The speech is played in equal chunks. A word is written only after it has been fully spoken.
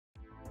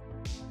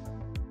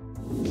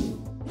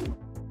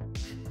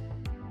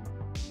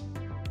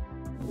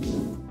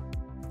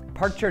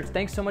Park Church,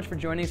 thanks so much for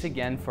joining us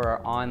again for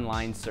our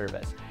online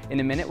service.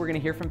 In a minute, we're going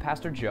to hear from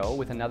Pastor Joe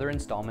with another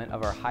installment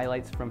of our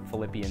Highlights from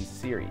Philippians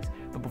series.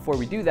 But before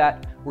we do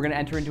that, we're going to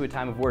enter into a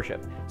time of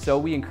worship. So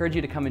we encourage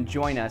you to come and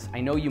join us. I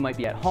know you might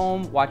be at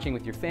home, watching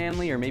with your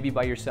family, or maybe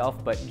by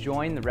yourself, but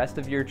join the rest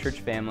of your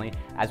church family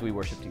as we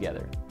worship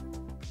together.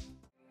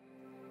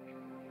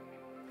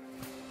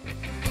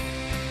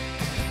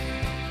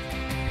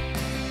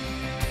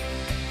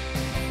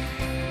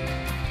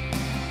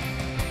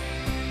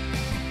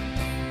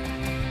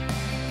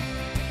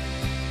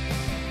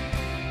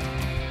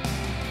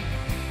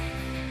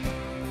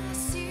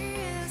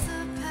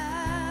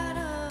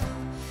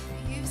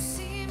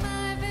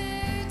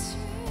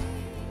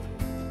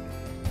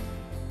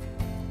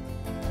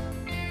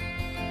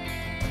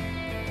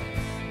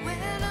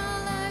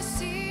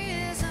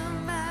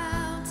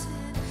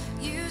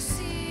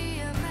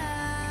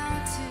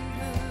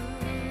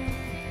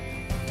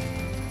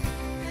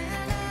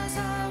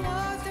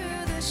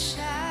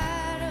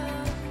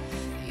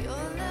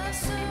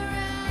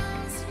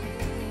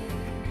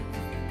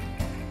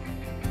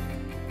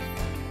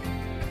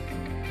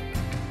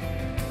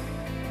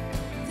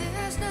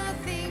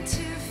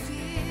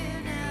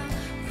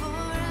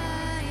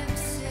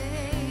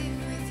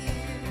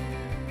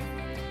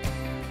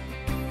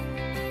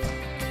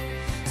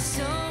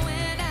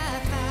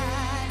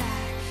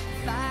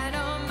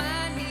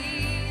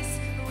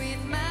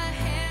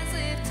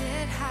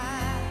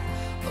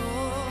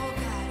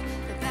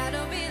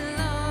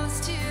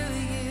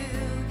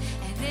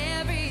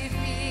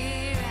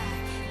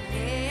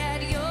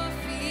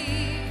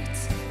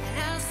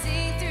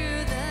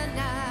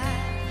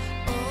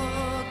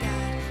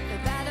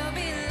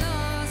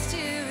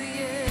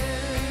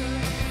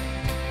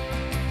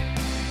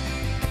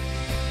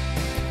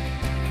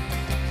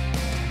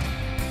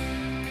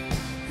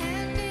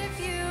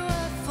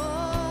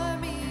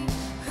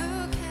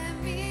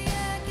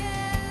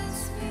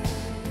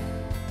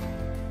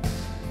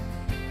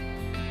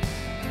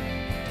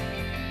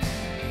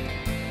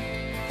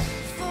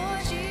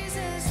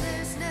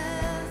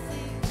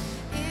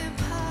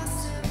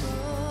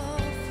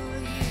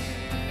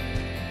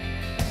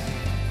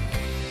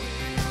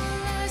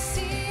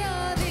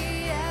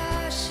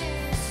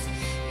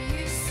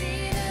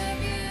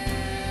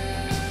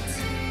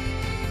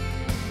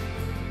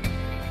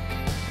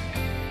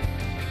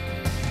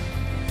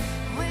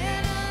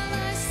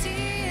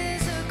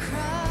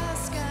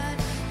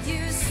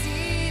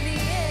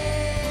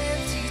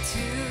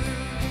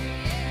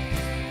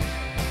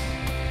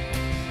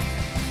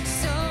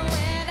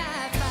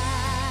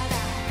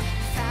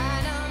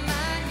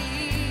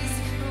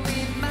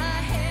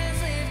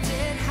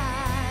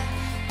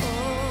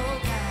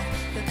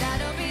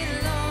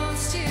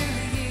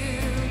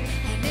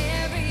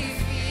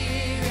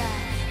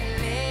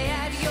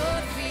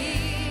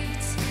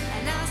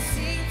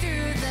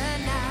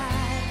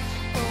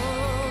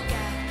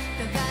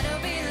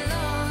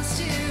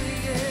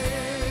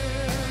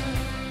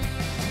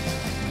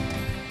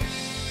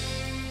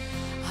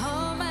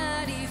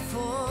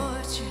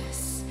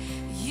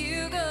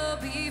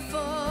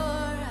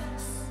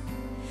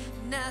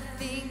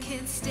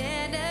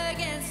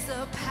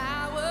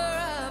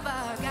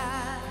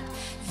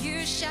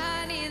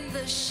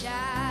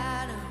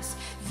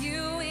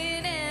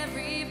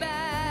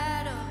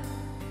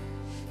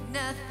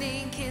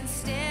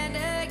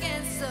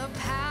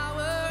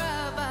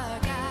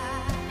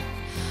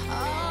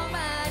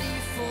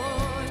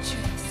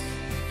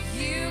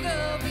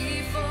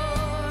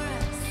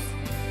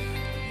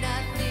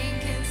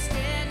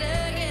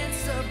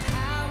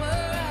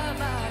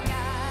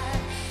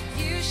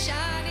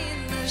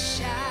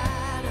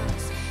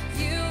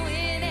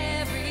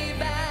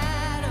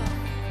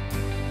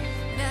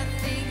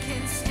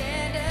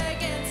 Stand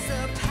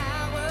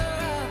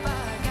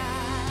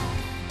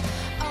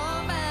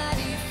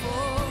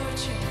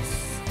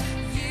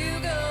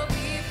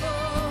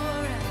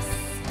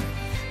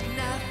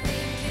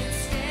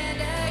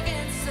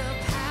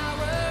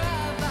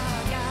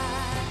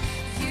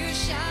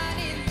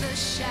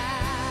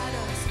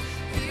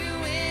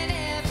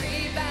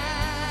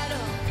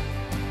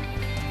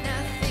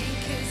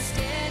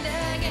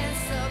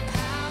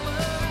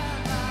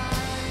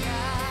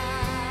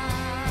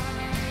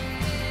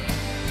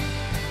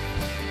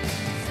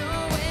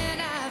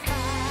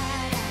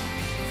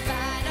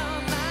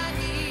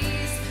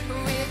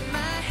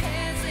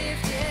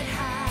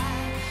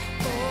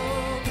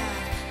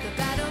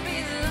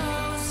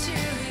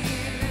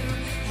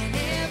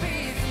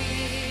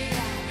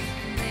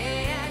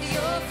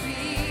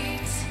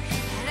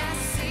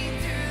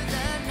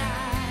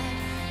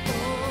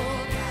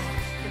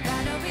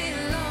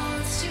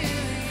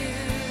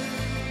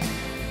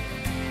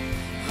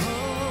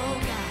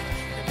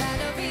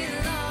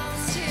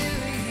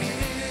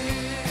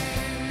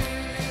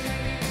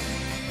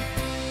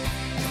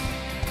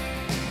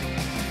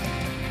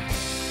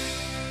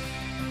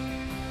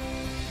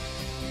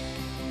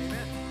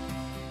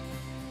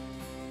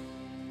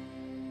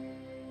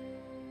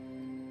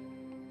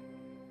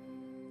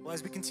Well,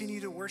 as we continue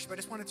to worship, I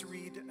just wanted to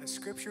read a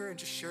scripture and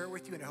just share it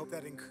with you, and I hope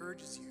that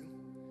encourages you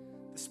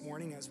this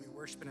morning as we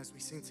worship and as we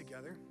sing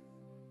together.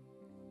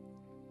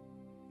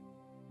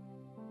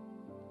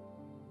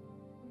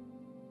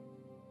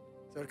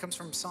 So it comes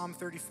from Psalm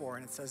 34,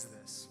 and it says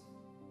this.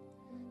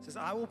 It says,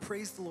 I will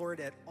praise the Lord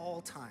at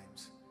all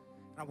times,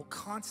 and I will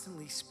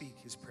constantly speak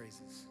his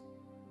praises.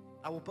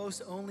 I will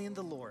boast only in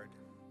the Lord.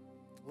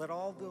 Let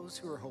all those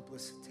who are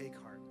hopeless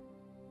take heart.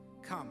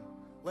 Come,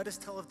 let us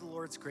tell of the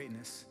Lord's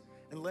greatness,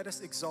 and let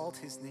us exalt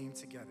his name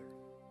together.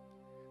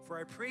 For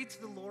I prayed to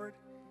the Lord,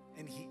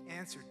 and he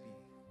answered me,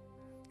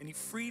 and he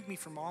freed me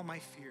from all my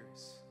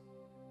fears.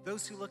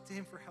 Those who look to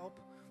him for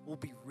help will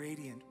be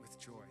radiant with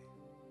joy.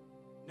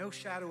 No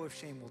shadow of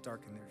shame will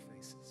darken their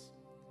faces.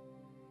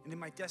 And in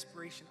my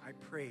desperation, I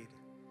prayed,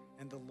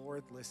 and the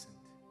Lord listened.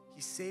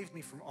 He saved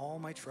me from all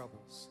my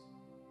troubles.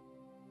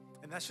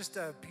 And that's just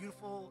a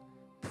beautiful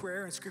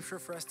prayer and scripture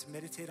for us to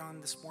meditate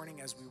on this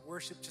morning as we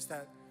worship, just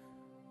that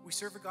we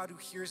serve a God who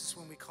hears us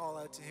when we call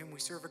out to him. We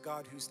serve a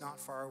God who's not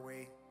far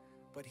away,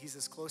 but he's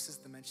as close as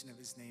the mention of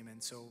his name.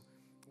 And so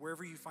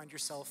wherever you find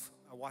yourself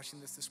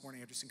watching this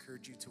morning, I just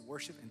encourage you to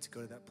worship and to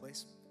go to that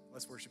place.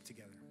 Let's worship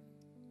together.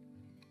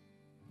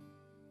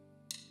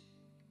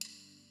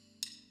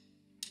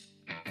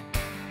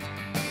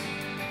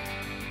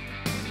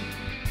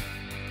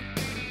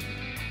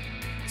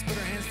 Let's put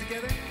our hands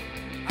together.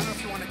 I don't know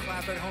if you want to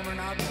clap at home or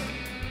not, but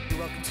you're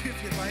welcome to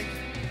if you'd like.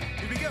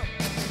 Here we go.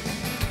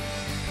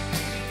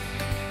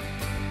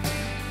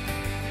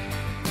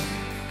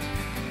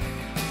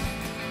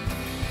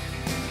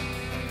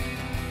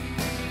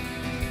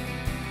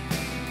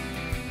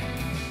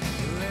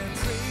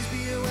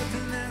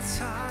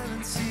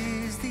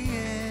 Silences the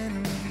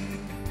enemy.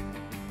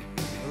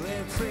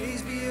 Let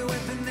praise be a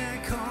weapon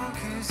that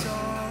conquers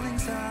all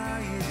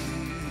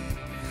anxiety.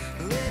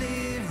 Let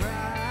it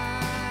rise.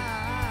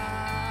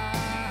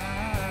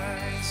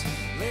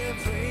 Let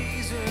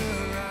praise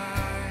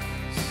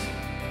arise.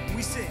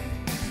 We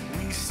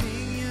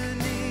sing your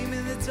name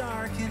in the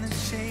dark, and it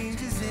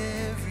changes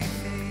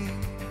everything.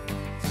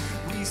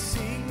 We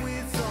sing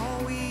with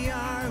all we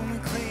are, and we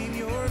claim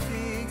your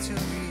victory.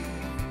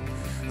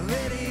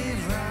 Let it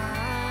rise,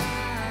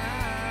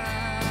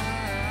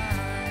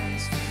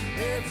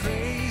 let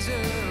praise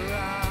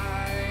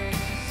arise.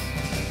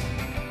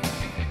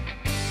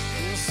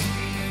 We'll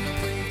see you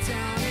break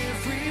down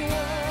every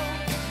wall.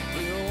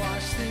 We'll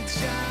watch the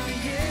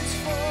giants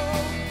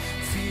fall.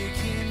 Fear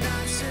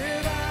cannot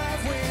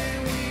survive when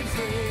we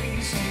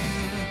praise you.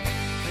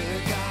 The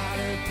God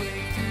of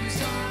breakthroughs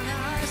on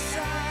our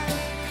side.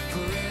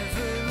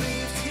 Forever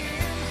lift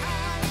him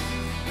high.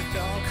 With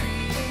all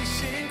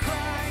creation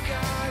cry,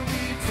 God,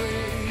 we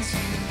praise you.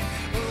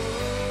 Oh,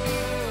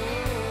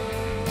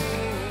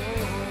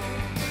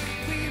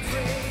 we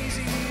praise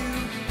you.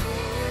 Oh,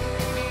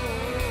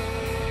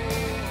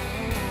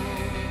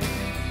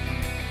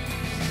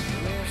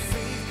 let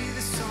faith be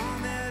the song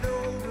that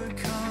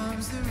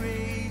overcomes the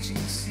raging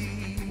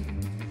sea.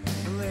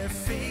 Let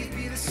faith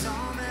be the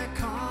song that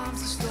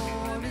calms the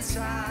storm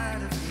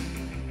inside of me.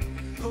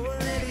 Oh,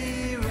 let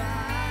it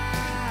rise.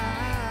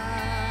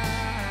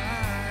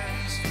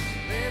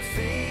 Let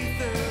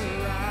faith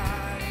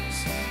arise.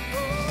 Oh,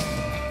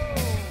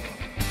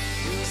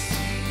 we'll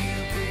see you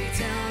break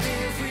down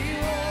every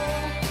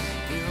wall.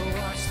 We'll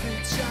watch the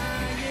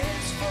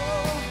giants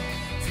fall.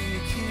 Fear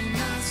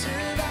cannot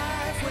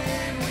survive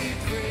when we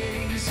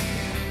praise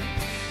you.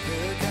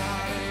 The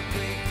God of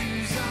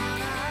breakthroughs on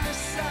our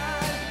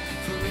side.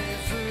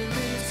 Forever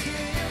lift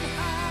him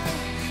high.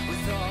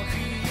 With all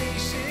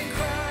creation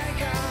cry,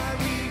 God,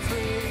 we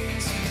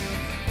praise you.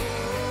 Oh,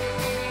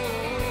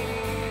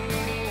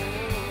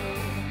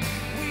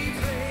 we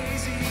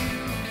praise you.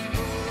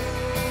 Oh,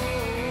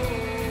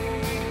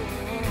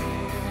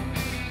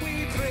 we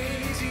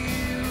praise you.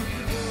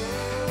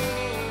 Oh,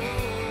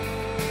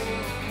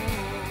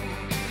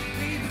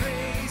 we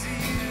praise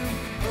you.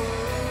 Oh,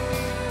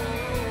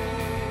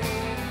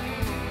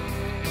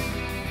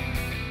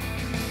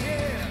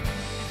 yeah.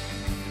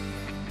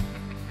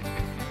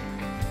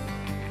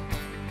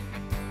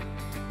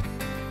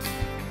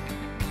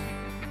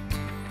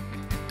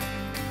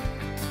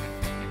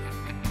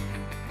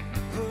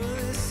 Oh,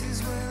 this is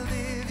what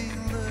living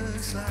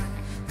looks like.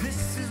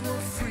 This is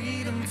what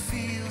freedom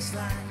feels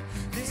like.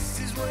 This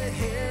is what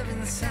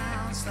heaven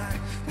sounds like.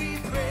 We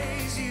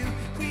praise you,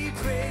 we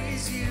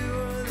praise you.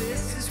 Oh,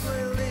 this is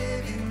what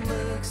living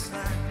looks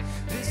like.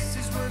 This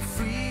is what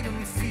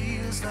freedom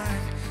feels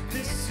like.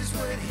 This is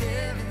what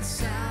heaven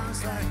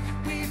sounds like.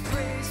 We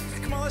praise.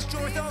 Come on, let's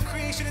join with all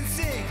creation and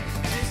sing.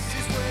 This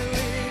is what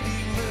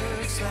living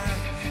looks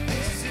like.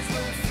 This is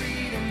what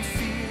freedom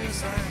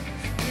feels like.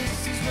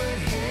 This is what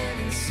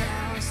heaven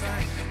sounds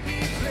like. We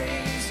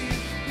praise you,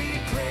 we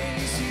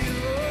praise you.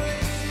 Oh,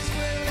 this is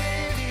what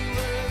living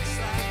looks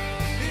like.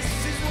 This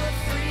is what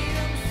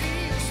freedom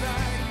feels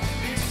like.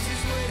 This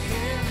is what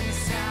heaven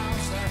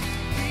sounds like.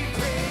 We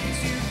praise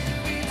you,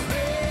 we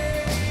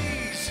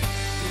praise.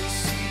 We'll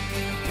see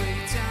you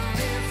break down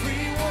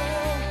every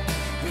wall.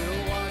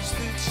 We'll watch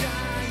the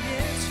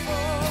giants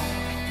fall.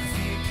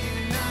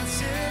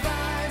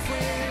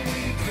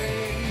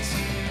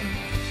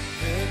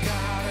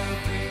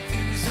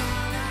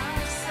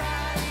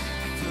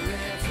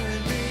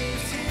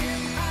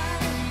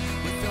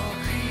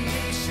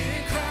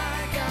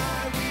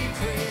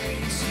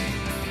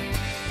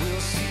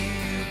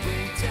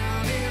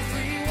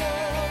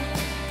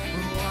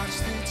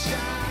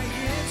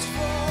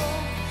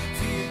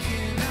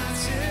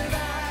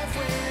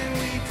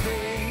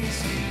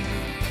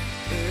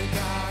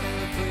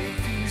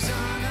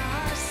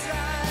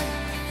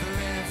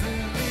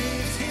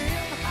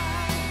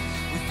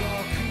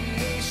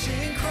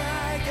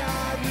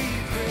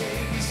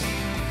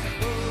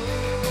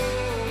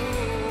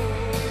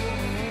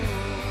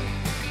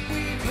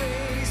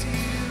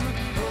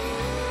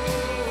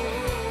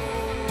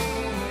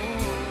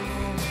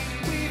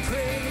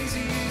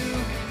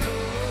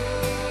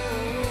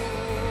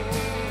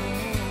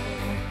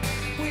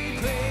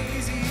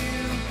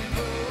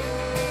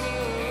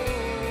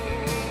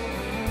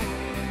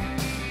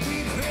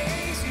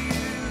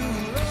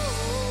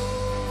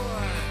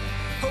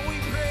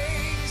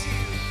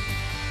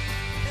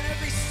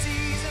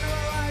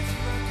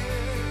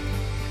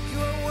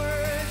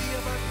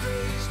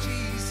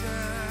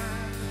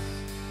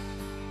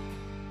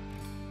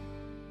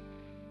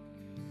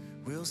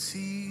 We'll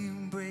see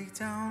him break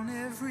down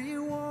every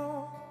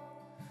wall.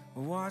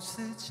 We'll watch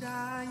the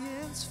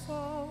giants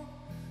fall.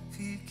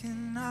 Fear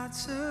cannot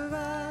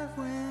survive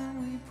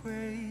when we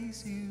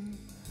praise you.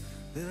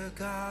 The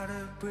God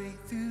of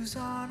breakthroughs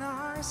on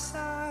our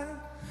side.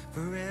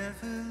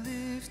 Forever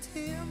lift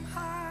him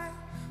high.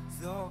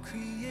 With all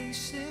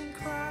creation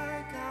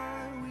cry,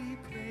 God, we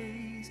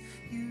praise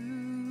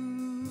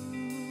you.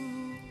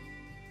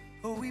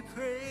 Oh, we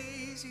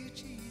praise you,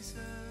 Jesus.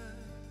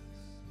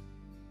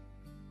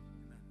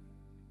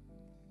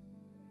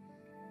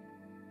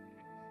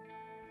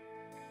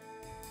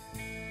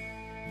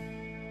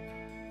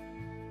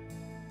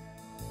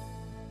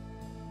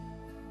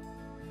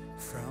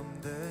 From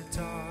the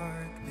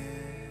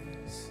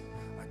darkness,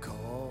 I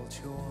called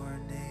your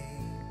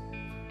name.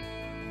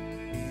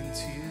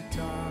 Into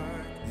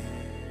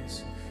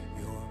darkness,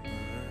 your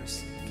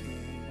mercy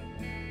came.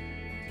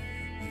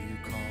 You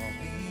called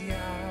me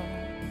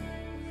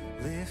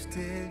out,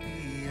 lifted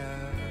me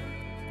up.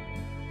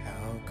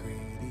 How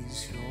great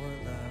is your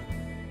love?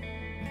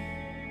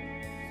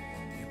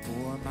 You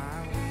bore my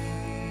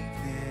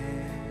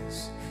weakness,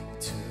 you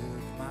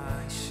took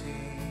my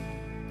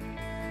shame,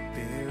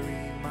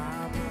 buried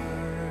my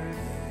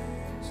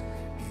burdens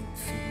in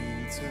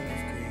fields of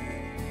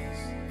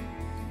grace.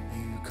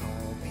 You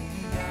called me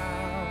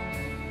out,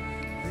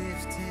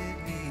 lifted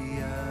me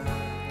up.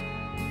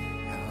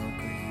 How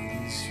great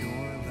is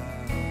your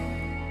love?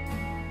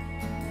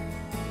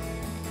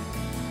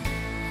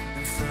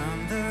 And from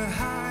the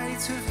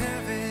heights of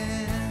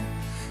heaven,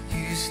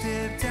 you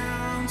stepped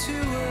down to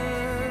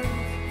earth.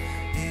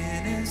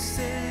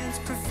 Innocence,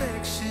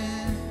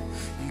 perfection,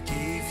 you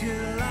gave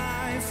your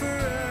life for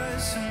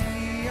us, and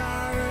we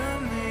are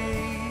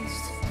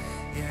amazed.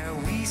 Yeah,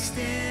 we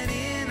stand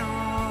in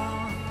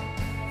awe,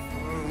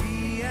 for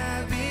we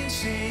have been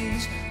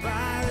changed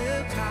by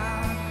the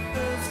power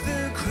of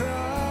the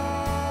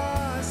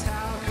cross.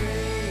 How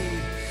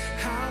great,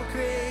 how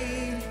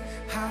great,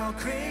 how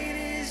great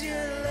is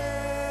your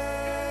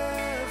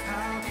love?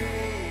 How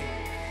great,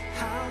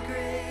 how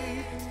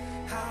great,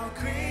 how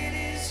great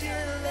is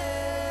your love?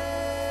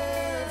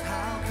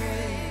 How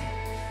great,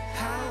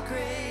 how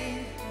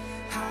great,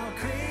 how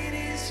great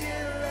is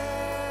your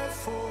love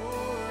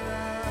for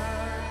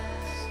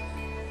us?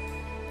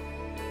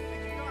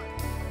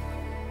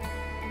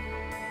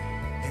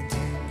 And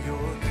in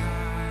your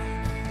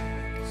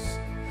kindness,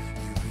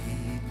 you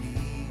lead me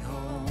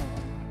home.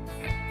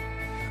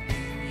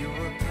 In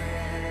your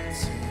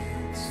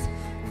presence,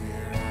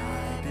 where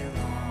I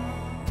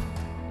belong.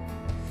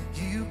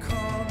 You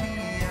call me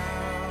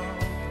out,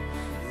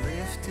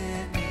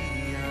 lifted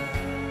me up.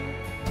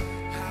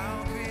 How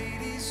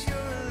great is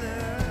your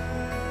love?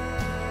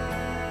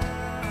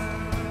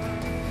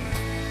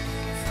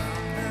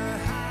 From the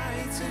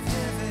heights of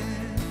heaven,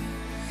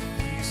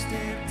 you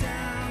stepped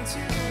down to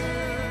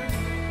earth.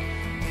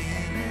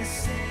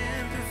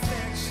 Innocent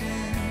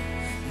perfection,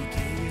 you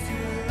gave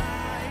your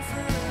life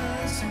for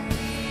us, and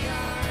we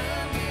are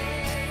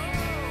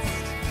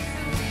amazed.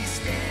 We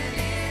stand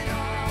in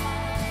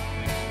awe,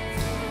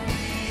 for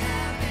we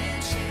have been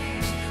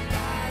changed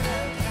by the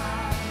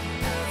power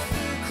of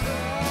the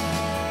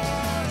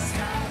cross.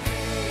 How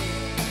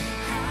great,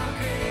 how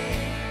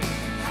great,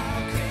 how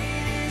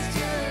great is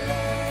your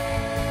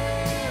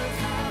love?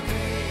 How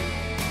great,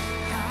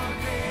 how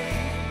great,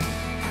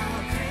 how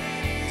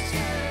great is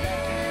your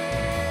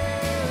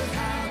love?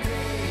 How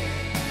great,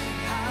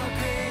 how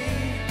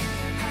great,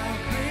 how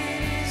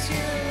great is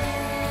your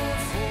love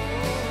for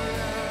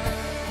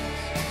us?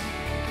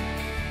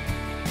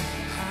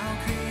 How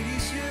great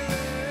is your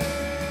love?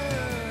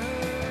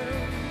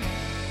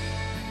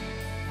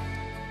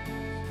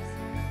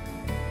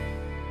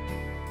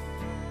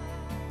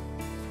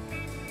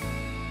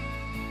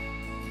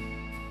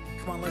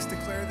 Come on, let's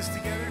declare this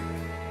together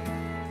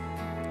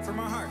from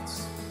our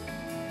hearts.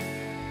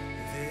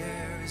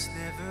 There has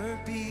never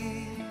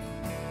been,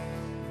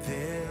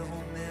 there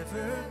will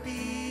never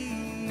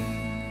be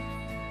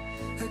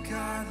a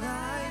God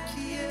like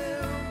you,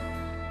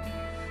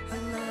 a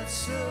love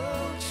so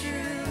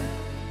true.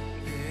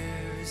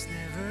 There has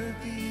never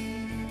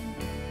been,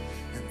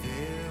 and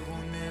there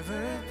will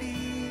never be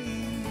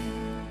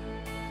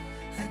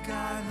a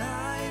God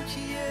like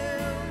you,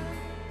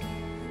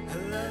 a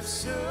love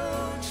so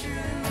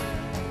true.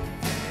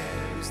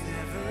 There has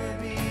never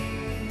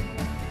been,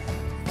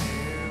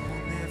 there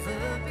will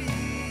never be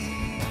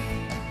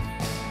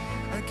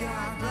a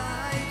God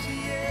like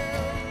you,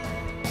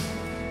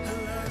 a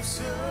love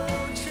so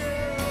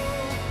true.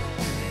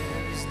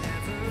 There has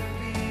never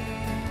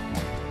been,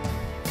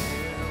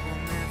 there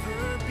will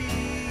never be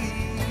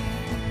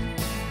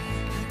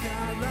a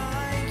God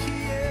like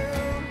you,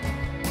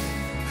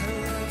 a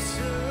love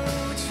so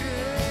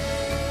true.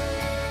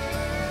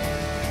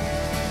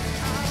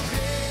 How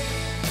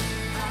great,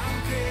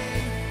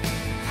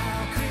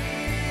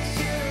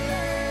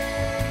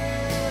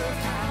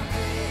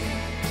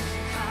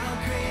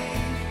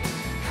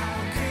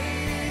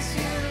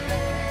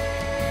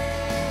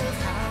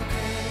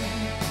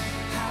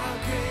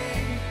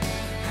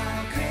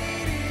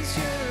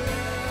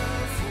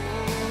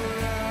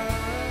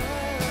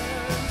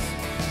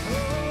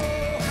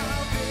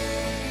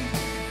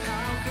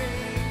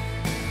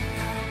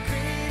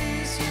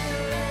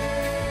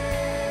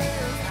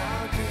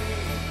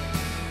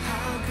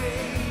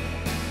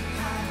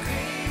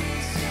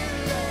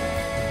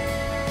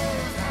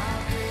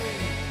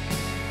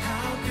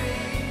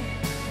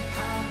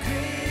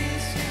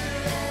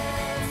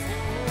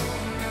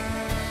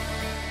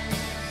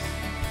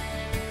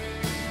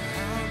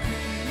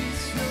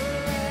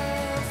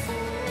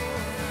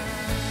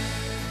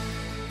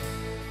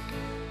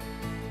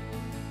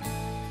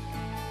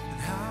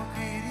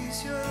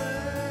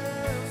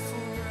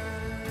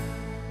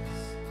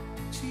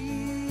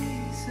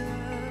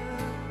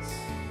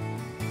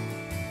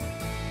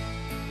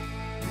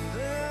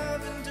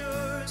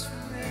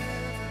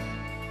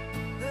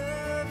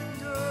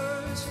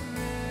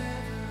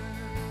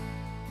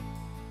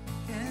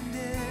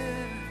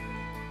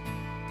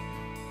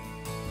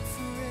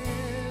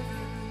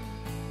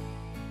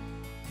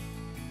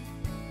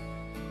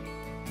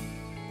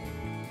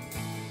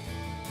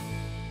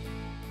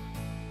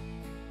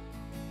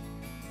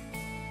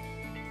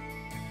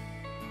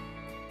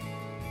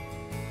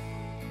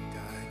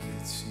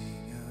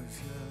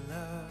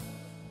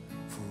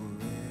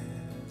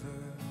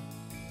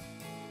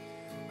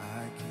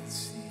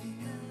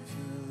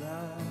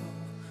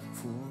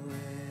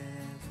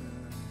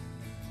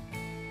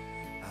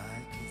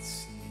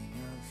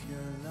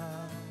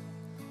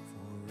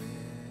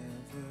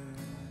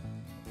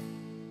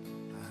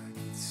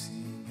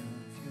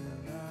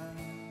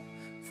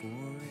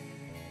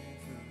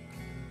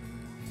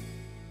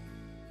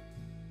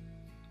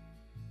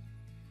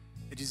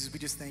 Jesus, we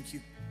just thank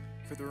you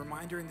for the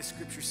reminder in the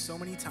scripture so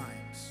many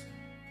times.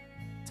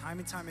 Time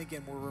and time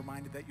again, we're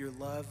reminded that your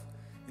love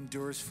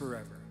endures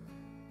forever.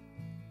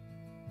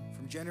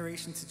 From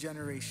generation to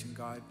generation,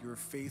 God, you are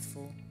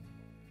faithful,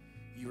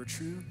 you are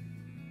true,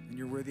 and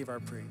you're worthy of our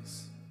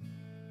praise.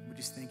 We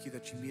just thank you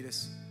that you meet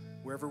us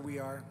wherever we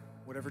are,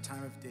 whatever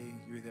time of day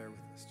you're there with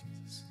us,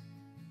 Jesus.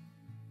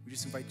 We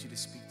just invite you to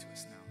speak to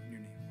us now in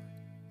your name,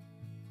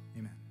 Lord.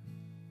 Amen.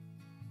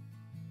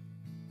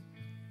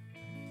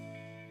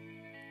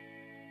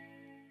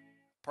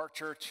 Park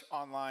Church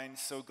Online,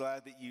 so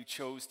glad that you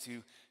chose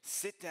to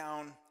sit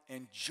down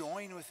and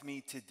join with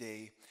me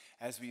today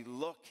as we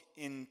look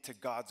into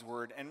God's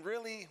Word. And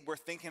really, we're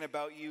thinking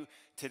about you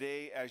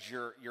today as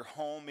you're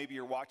home. Maybe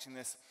you're watching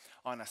this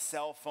on a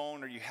cell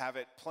phone, or you have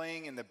it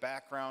playing in the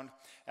background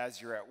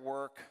as you're at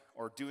work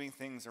or doing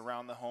things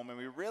around the home. And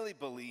we really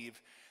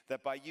believe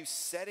that by you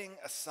setting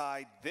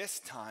aside this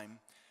time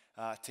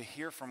to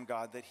hear from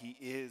God, that He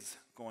is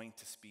going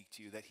to speak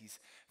to you, that He's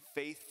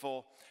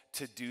faithful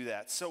to do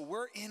that. So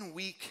we're in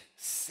week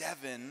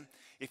 7,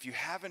 if you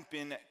haven't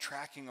been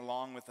tracking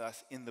along with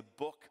us in the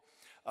book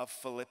of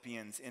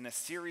Philippians, in a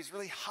series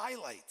really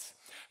highlights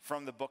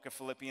from the book of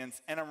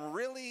Philippians. And I'm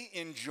really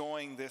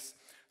enjoying this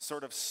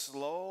sort of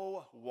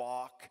slow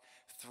walk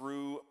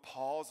through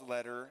Paul's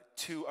letter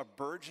to a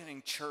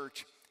burgeoning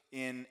church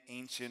in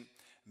ancient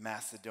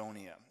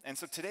Macedonia. And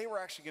so today we're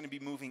actually going to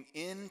be moving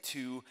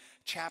into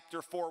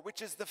chapter 4,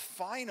 which is the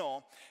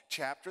final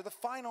chapter, the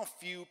final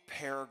few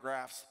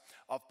paragraphs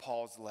of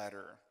Paul's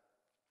letter.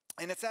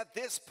 And it's at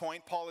this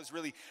point Paul is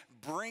really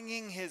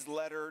bringing his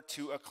letter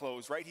to a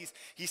close, right?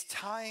 He's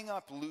tying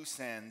up loose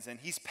ends, and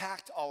he's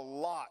packed a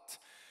lot.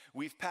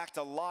 We've packed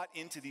a lot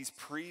into these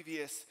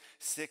previous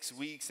 6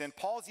 weeks, and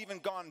Paul's even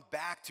gone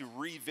back to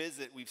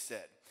revisit, we've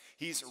said.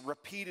 He's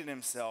repeated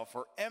himself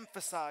or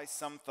emphasized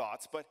some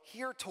thoughts, but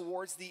here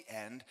towards the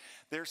end,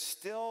 there's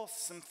still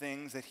some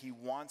things that he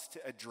wants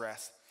to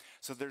address,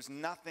 so there's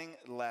nothing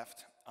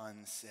left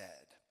unsaid.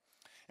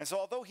 And so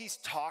although he's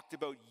talked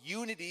about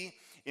unity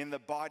in the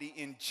body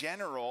in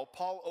general,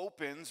 Paul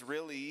opens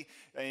really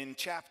in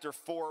chapter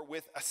 4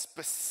 with a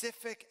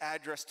specific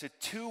address to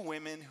 2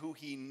 women who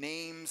he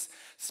names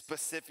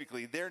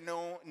specifically. Their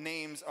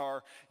names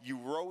are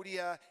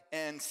Euodia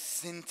and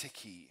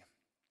Syntyche.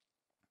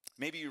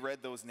 Maybe you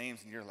read those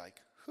names and you're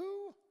like,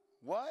 who?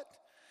 What?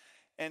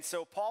 And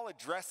so Paul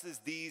addresses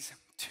these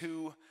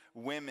 2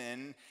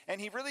 women,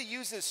 and he really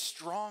uses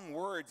strong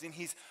words, and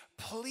he's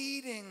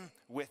pleading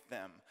with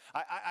them.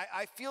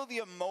 I feel the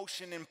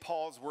emotion in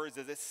Paul's words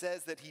as it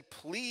says that he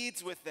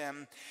pleads with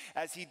them,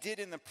 as he did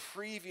in the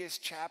previous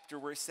chapter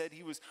where he said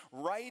he was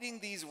writing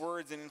these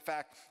words and in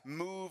fact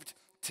moved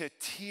to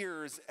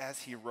tears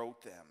as he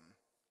wrote them.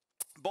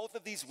 Both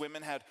of these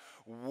women had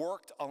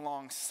worked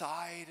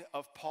alongside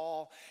of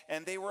Paul,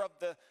 and they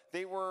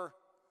were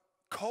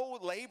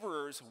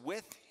co-laborers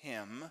with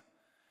him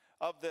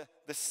of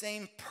the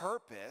same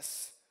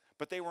purpose,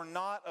 but they were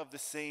not of the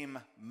same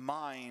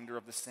mind or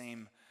of the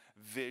same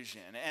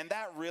vision. And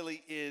that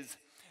really is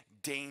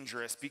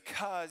dangerous,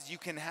 because you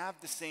can have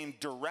the same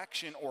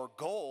direction or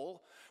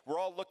goal. We're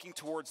all looking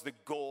towards the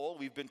goal.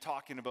 We've been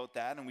talking about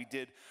that, and we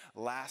did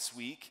last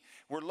week.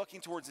 We're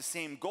looking towards the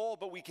same goal,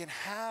 but we can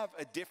have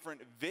a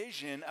different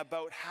vision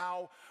about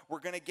how we're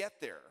going to get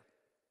there.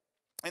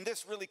 And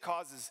this really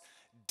causes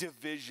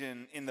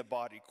division in the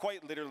body.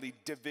 Quite literally,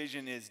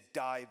 division is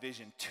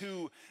division,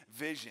 2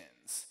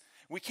 visions.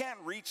 We can't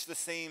reach the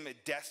same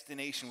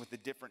destination with a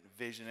different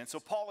vision. And so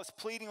Paul is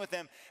pleading with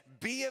them,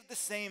 be of the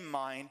same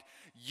mind,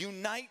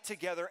 unite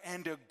together,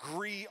 and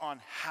agree on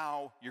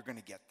how you're going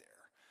to get there.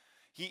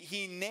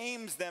 He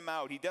names them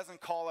out. He doesn't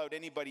call out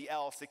anybody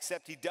else,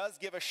 except he does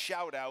give a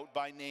shout out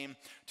by name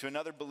to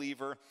another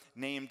believer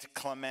named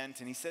Clement,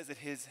 and he says that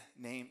his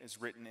name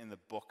is written in the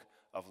book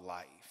of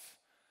life.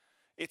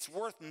 It's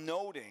worth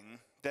noting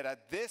that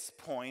at this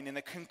point, in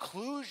the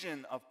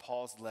conclusion of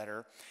Paul's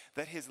letter,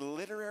 that his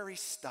literary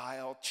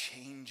style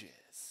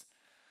changes.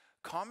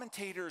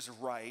 Commentators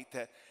write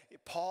that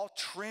Paul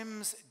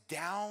trims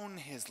down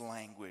his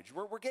language.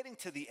 We're getting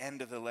to the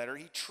end of the letter.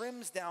 He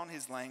trims down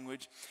his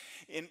language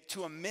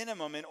to a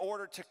minimum in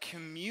order to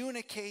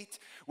communicate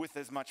with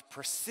as much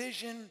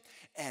precision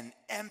and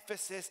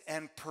emphasis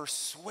and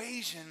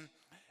persuasion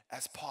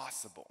as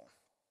possible.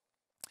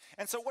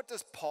 And so what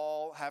does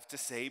Paul have to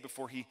say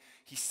before he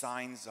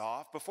signs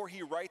off, before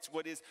he writes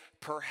what is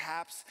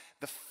perhaps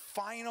the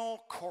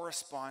final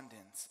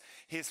correspondence,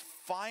 his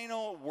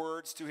final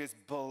words to his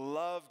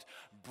beloved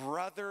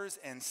brothers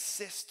and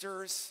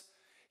sisters?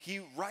 He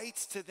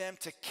writes to them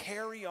to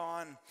carry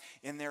on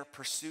in their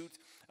pursuit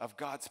of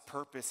God's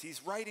purpose.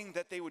 He's writing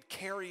that they would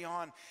carry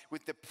on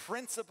with the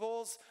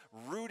principles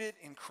rooted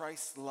in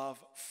Christ's love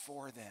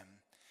for them.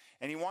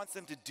 And he wants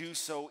them to do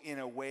so in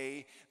a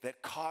way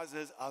that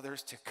causes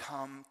others to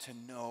come to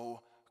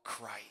know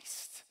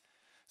Christ.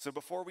 So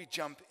before we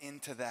jump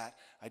into that,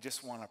 I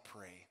just want to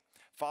pray.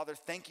 Father,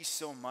 thank you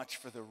so much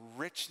for the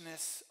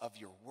richness of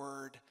your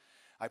word.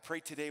 I pray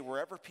today,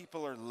 wherever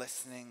people are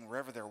listening,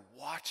 wherever they're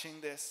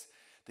watching this,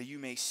 that you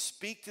may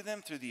speak to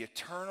them through the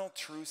eternal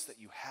truths that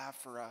you have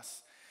for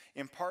us.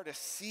 Impart a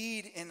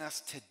seed in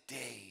us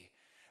today.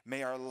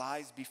 May our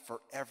lives be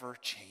forever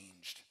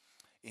changed.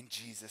 In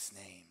Jesus'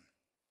 name,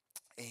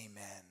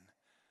 amen.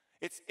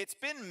 It's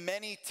been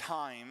many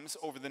times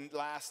over the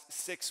last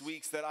 6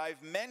 weeks that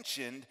I've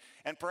mentioned,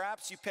 and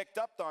perhaps you picked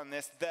up on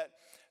this, that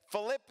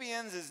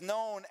Philippians is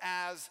known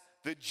as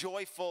the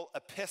joyful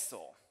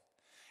epistle.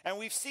 And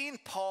we've seen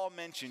Paul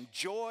mention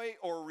joy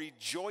or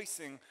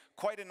rejoicing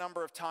quite a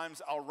number of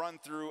times. I'll run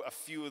through a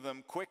few of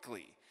them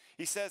quickly.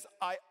 He says,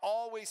 I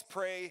always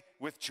pray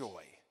with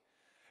joy.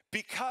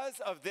 Because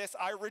of this,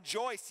 I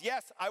rejoice.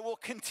 Yes, I will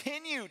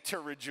continue to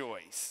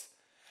rejoice.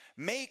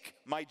 Make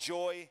my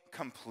joy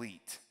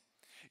complete.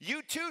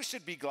 You too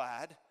should be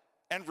glad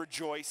and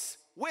rejoice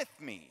with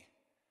me.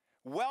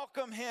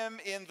 Welcome him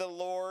in the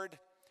Lord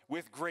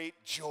with great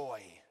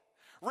joy.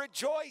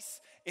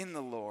 Rejoice in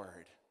the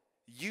Lord.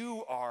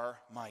 You are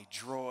my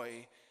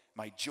joy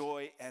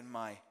and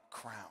my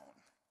crown.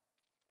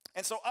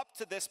 And so up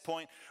to this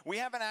point, we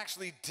haven't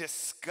actually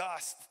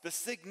discussed the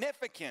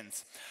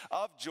significance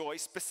of joy,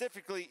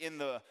 specifically in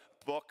the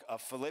book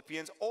of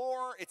Philippians,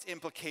 or its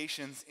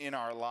implications in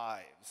our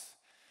lives.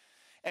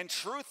 And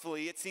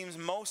truthfully, it seems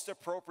most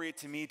appropriate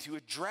to me to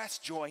address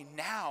joy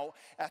now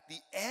at the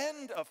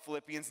end of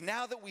Philippians,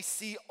 now that we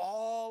see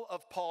all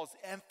of Paul's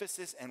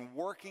emphasis and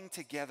working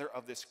together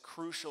of this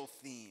crucial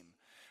theme.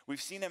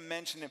 We've seen him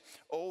mention it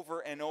over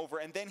and over,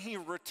 and then he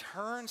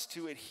returns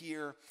to it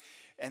here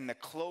in the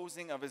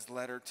closing of his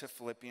letter to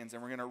Philippians.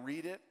 And we're going to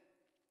read it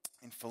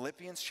in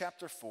Philippians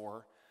chapter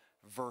 4,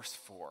 verse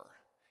 4.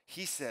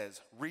 He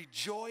says,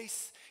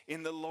 rejoice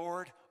in the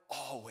Lord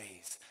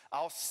always.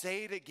 I'll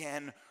say it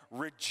again,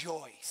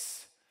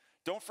 rejoice.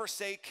 Don't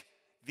forsake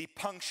the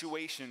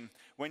punctuation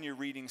when you're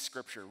reading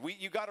scripture.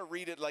 You got to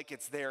read it like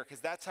it's there,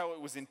 because that's how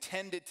it was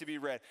intended to be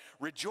read.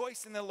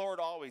 Rejoice in the Lord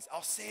always.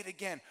 I'll say it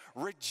again,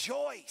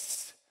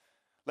 rejoice.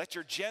 Let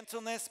your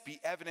gentleness be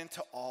evident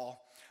to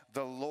all.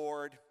 The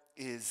Lord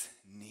is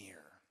near.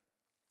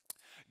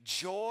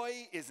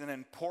 Joy is an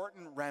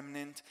important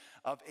remnant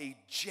of a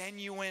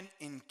genuine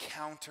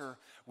encounter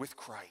with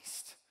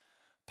Christ.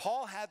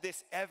 Paul had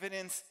this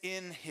evidence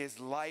in his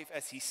life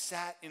as he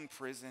sat in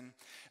prison,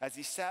 as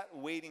he sat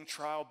waiting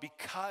trial,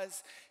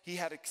 because he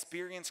had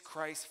experienced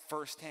Christ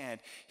firsthand.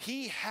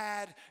 He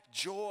had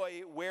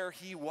joy where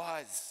he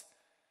was.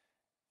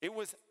 It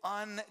was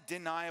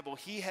undeniable.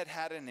 He had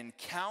had an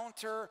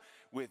encounter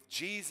with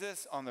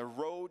Jesus on the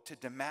road to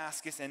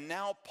Damascus, and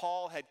now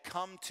Paul had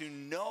come to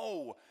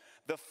know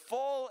the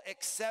full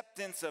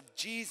acceptance of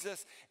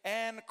Jesus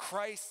and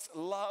Christ's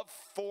love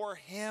for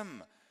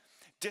him.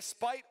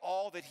 Despite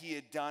all that he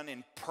had done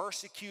in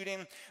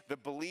persecuting the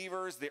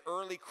believers, the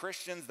early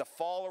Christians, the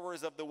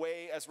followers of the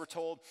way, as we're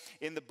told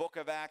in the book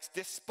of Acts,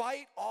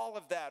 despite all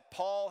of that,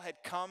 Paul had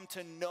come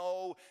to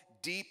know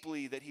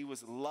deeply that he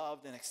was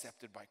loved and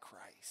accepted by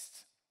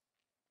Christ.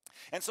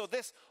 And so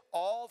this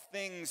all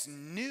things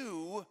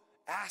new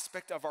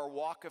aspect of our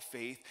walk of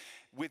faith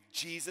with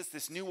Jesus,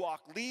 this new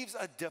walk, leaves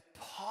a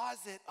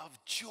deposit of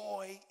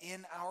joy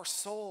in our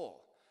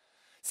soul.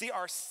 See,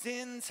 our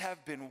sins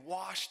have been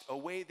washed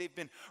away. They've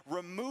been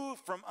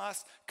removed from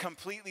us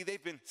completely.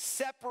 They've been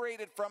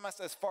separated from us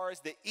as far as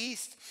the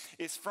east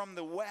is from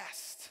the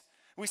west.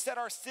 We said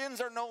our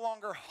sins are no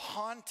longer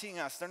haunting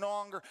us. They're no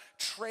longer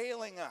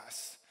trailing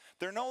us.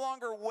 They're no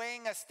longer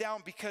weighing us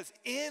down, because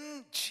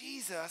in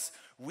Jesus,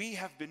 we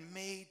have been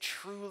made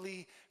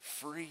truly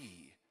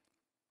free.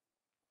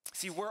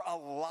 See, we're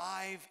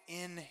alive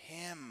in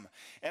him,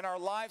 and our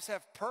lives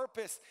have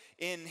purpose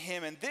in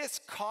him, and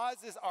this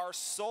causes our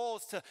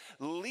souls to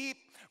leap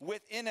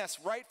within us,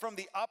 right from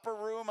the upper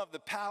room of the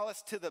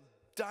palace to the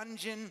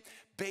dungeon,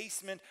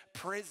 basement,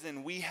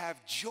 prison. We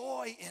have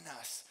joy in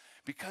us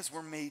because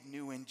we're made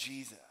new in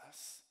Jesus.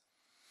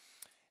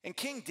 And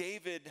King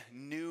David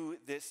knew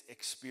this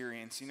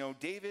experience. You know,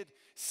 David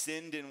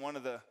sinned in one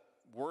of the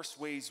worst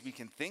ways we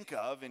can think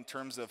of in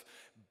terms of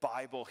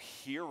Bible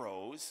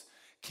heroes.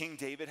 King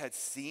David had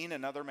seen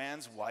another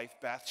man's wife,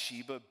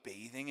 Bathsheba,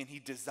 bathing, and he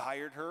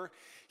desired her.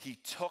 He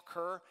took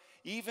her,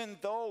 even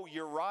though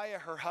Uriah,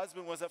 her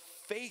husband, was a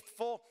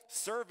faithful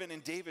servant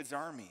in David's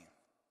army.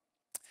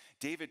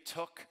 David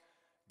took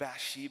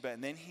Bathsheba,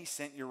 and then he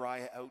sent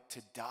Uriah out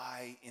to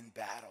die in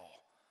battle.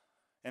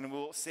 And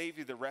we'll save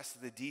you the rest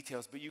of the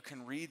details, but you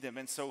can read them.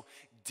 And so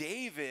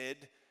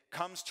David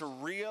comes to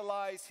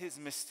realize his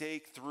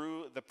mistake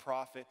through the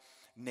prophet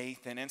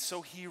Nathan. And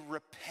so he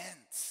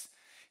repents.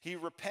 He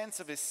repents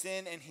of his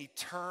sin and he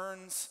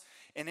turns.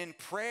 And in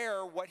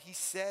prayer, what he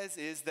says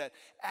is that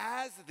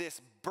as this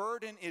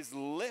burden is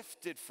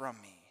lifted from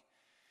me,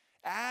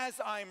 as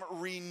I'm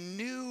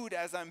renewed,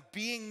 as I'm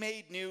being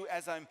made new,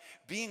 as I'm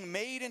being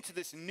made into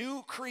this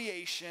new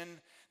creation,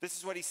 this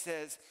is what he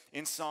says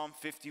in Psalm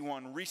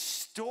 51,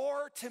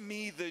 restore to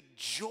me the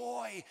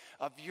joy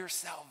of your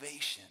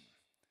salvation.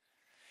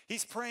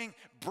 He's praying,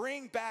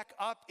 bring back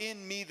up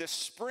in me the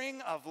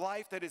spring of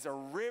life that is a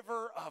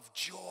river of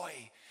joy.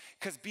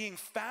 Because being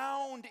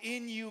found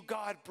in you,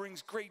 God,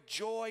 brings great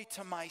joy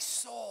to my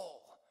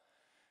soul.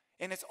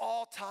 And it's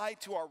all tied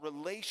to our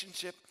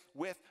relationship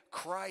with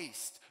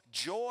Christ.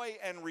 Joy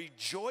and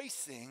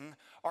rejoicing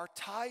are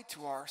tied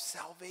to our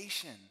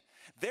salvation.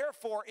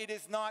 Therefore, it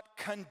is not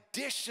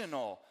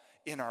conditional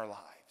in our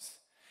lives.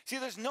 See,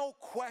 there's no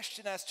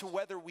question as to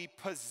whether we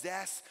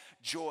possess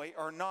joy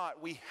or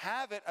not. We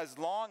have it as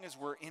long as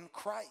we're in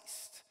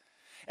Christ.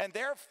 And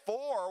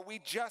therefore, we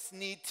just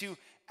need to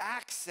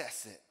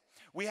access it.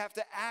 We have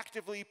to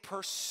actively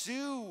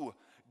pursue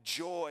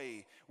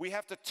joy. We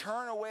have to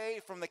turn away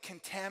from the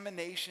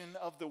contamination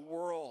of the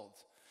world.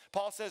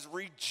 Paul says,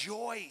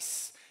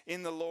 rejoice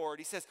in the Lord.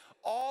 He says,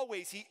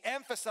 always. He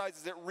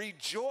emphasizes it,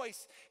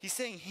 rejoice. He's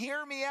saying,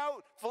 hear me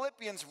out,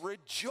 Philippians,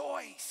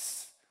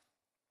 rejoice.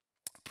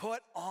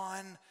 Put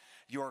on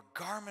your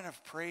garment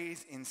of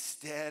praise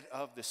instead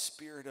of the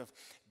spirit of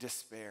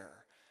despair.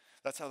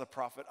 That's how the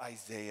prophet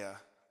Isaiah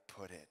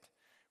put it.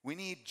 We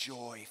need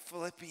joy.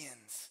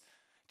 Philippians,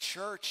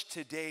 church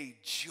today,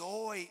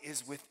 joy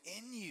is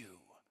within you.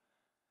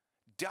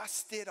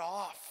 Dust it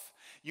off.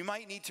 You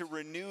might need to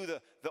renew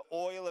the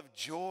oil of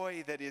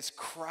joy that is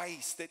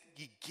Christ, that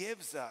he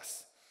gives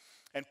us,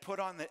 and put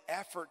on the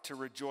effort to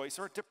rejoice,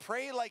 or to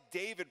pray like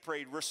David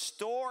prayed,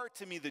 restore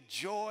to me the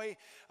joy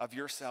of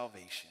your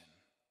salvation.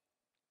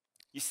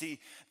 You see,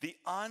 the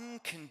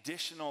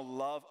unconditional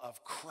love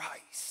of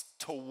Christ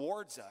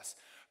towards us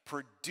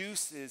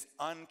produces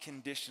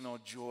unconditional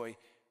joy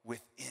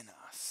within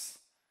us.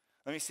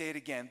 Let me say it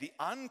again. The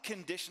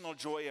unconditional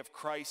joy of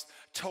Christ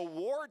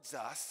towards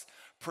us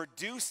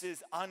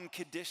produces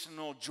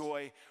unconditional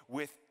joy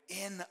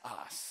within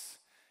us.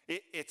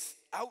 It's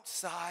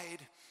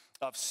outside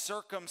of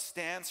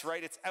circumstance,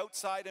 right? It's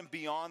outside and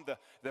beyond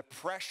the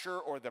pressure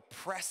or the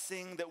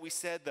pressing that we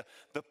said,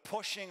 the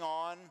pushing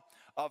on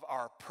of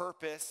our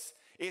purpose.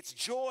 It's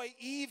joy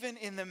even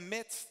in the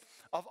midst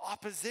of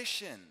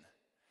opposition.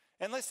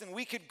 And listen,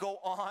 we could go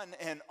on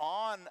and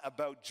on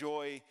about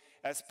joy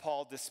as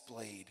Paul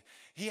displayed.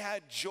 He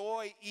had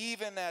joy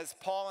even as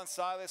Paul and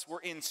Silas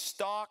were in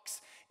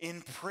stocks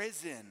in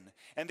prison.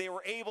 And they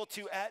were able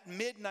to, at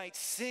midnight,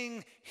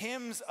 sing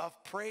hymns of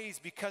praise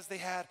because they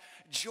had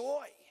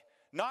joy.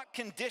 Not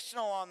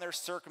conditional on their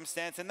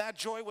circumstance. And that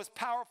joy was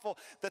powerful,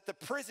 that the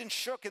prison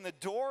shook and the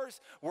doors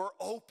were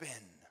open.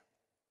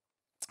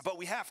 But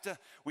we have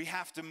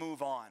to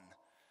move on.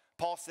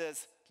 Paul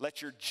says,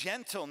 let your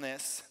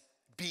gentleness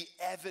be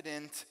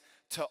evident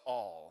to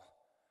all.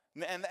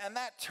 And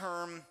that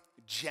term,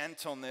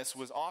 gentleness,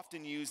 was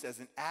often used as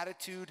an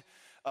attitude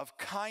of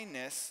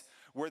kindness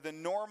where the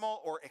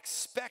normal or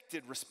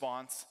expected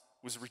response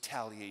was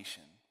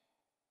retaliation.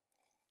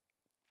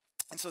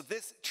 And so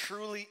this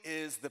truly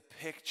is the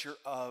picture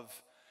of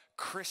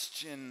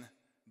Christian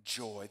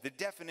joy, the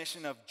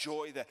definition of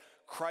joy that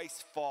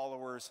Christ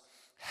followers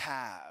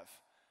have.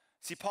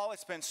 See, Paul has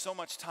spent so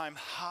much time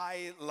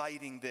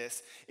highlighting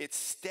this. It's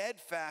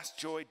steadfast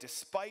joy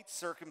despite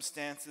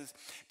circumstances,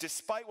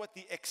 despite what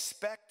the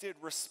expected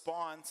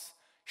response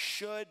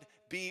should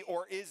be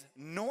or is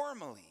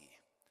normally.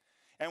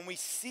 And we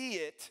see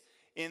it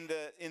in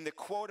the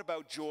quote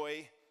about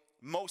joy,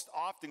 most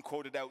often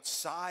quoted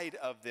outside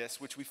of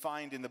this, which we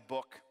find in the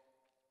book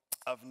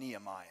of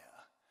Nehemiah.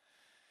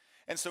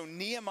 And so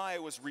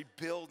Nehemiah was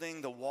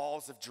rebuilding the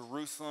walls of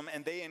Jerusalem,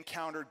 and they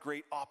encountered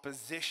great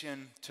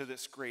opposition to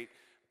this great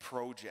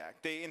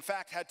project. They, in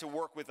fact, had to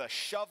work with a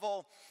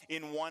shovel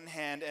in one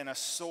hand and a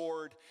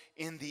sword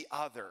in the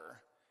other.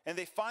 And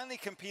they finally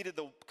completed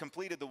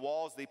the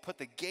walls. They put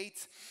the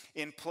gates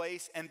in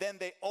place, and then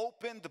they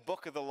opened the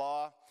book of the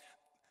law.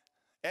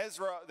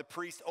 Ezra, the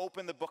priest,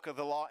 opened the book of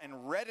the law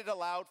and read it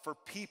aloud for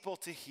people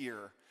to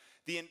hear.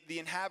 The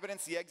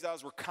inhabitants, the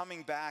exiles, were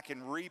coming back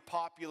and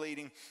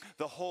repopulating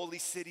the holy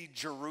city,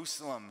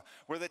 Jerusalem,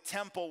 where the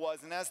temple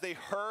was. And as they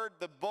heard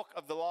the book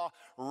of the law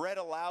read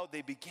aloud,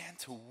 they began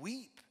to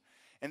weep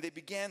and they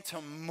began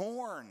to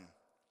mourn.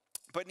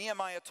 But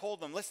Nehemiah told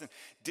them, listen,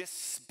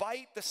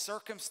 despite the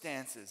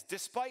circumstances,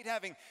 despite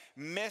having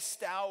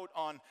missed out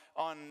on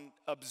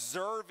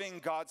observing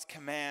God's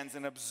commands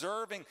and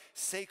observing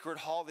sacred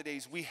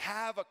holidays, we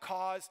have a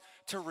cause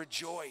to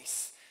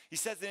rejoice. He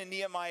says it in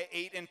Nehemiah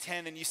 8 and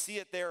 10, and you see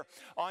it there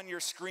on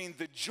your screen.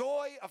 The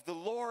joy of the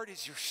Lord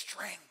is your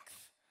strength.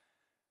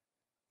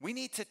 We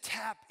need to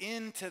tap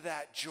into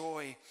that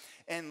joy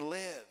and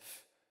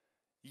live.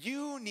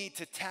 You need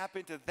to tap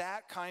into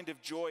that kind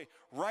of joy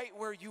right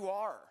where you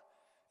are.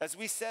 As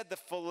we said, the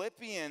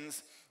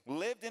Philippians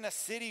lived in a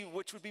city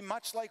which would be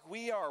much like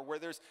we are, where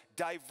there's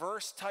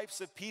diverse types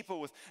of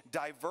people with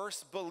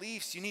diverse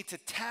beliefs. You need to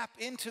tap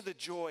into the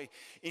joy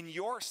in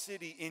your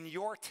city, in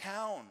your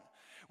town,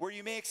 where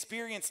you may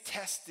experience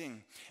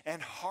testing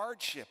and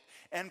hardship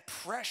and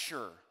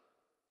pressure.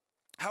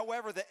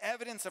 However, the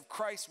evidence of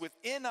Christ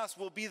within us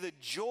will be the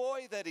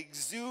joy that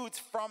exudes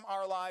from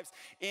our lives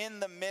in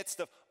the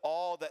midst of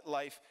all that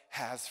life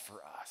has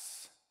for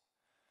us.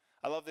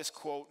 I love this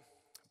quote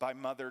by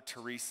Mother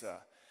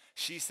Teresa.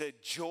 She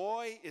said,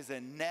 "Joy is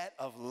a net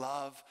of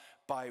love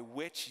by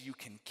which you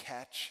can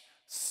catch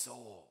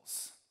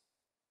souls."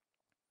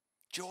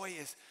 Joy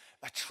is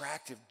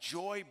attractive.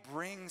 Joy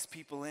brings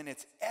people in.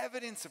 It's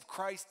evidence of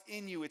Christ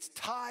in you. It's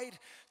tied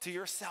to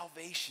your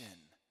salvation.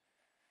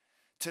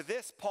 To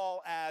this,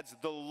 Paul adds,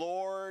 the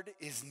Lord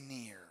is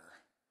near.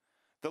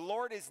 The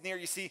Lord is near.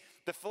 You see,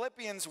 the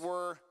Philippians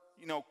were,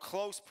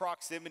 close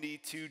proximity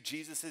to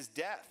Jesus'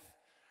 death,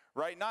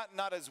 right?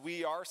 Not as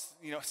we are,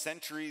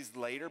 centuries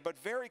later,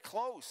 but very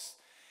close.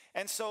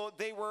 And so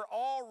they were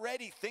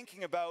already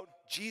thinking about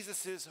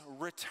Jesus'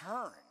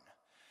 return.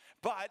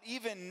 But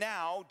even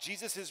now,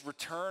 Jesus'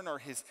 return or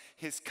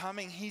his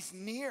coming, he's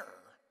near.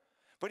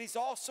 But he's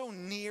also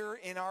near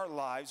in our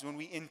lives when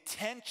we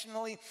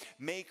intentionally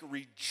make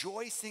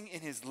rejoicing in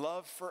his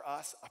love for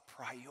us a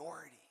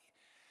priority.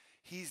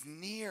 He's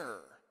near.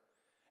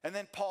 And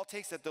then Paul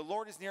takes that, the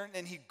Lord is near, and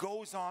then he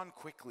goes on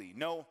quickly.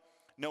 No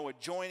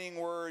adjoining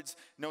words,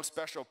 no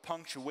special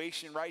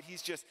punctuation, right?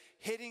 He's just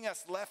hitting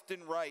us left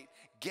and right,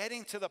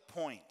 getting to the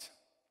point.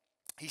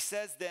 He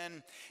says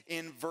then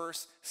in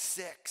verse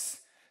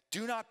 6,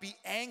 do not be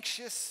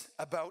anxious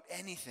about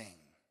anything,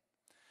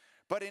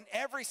 but in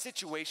every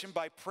situation,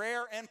 by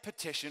prayer and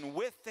petition,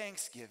 with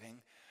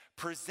thanksgiving,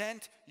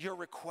 present your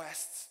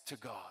requests to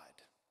God.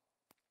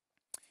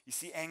 You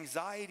see,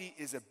 anxiety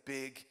is a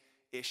big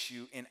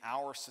issue in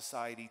our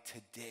society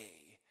today.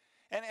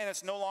 And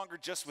it's no longer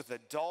just with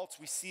adults.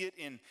 We see it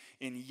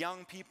in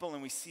young people,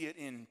 and we see it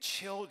in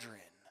children.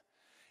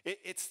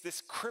 It's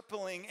this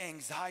crippling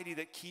anxiety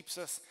that keeps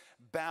us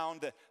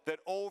bound, that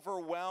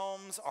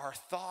overwhelms our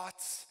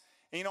thoughts.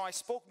 And, I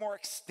spoke more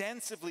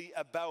extensively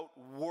about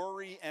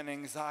worry and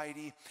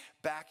anxiety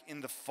back in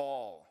the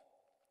fall.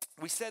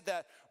 We said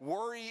that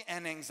worry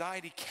and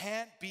anxiety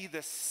can't be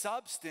the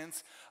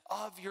substance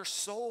of your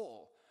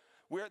soul.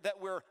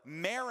 We're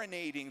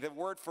marinating. The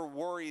word for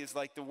worry is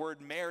like the word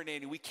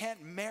marinating. We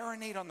can't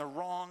marinate on the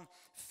wrong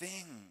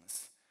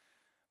things.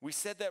 We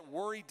said that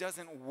worry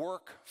doesn't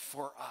work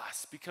for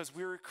us because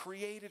we were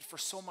created for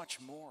so much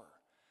more.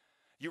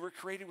 You were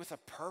created with a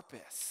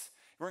purpose.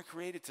 You weren't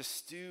created to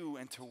stew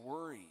and to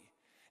worry.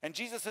 And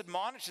Jesus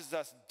admonishes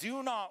us,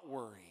 do not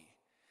worry.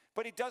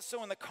 But he does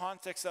so in the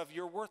context of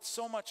you're worth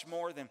so much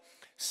more than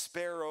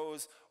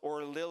sparrows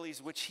or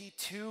lilies, which he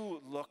too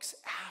looks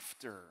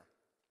after.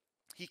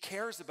 He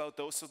cares about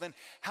those, so then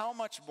how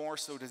much more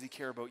so does he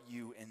care about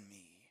you and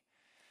me?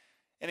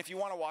 And if you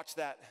want to watch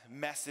that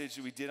message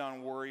that we did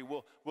on worry,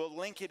 we'll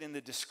link it in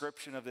the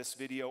description of this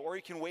video, or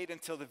you can wait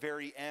until the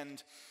very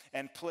end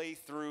and play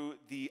through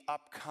the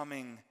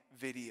upcoming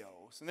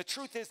videos. And the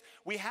truth is,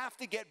 we have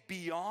to get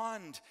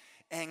beyond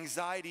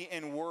anxiety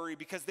and worry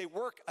because they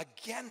work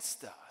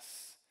against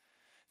us.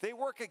 They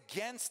work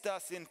against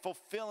us in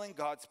fulfilling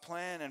God's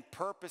plan and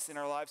purpose in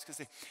our lives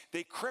because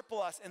they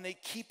cripple us and they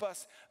keep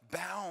us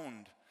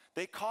bound.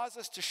 They cause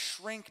us to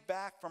shrink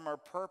back from our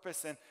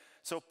purpose. And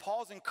so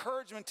Paul's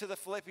encouragement to the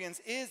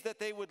Philippians is that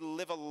they would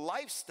live a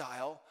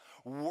lifestyle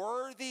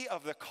worthy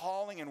of the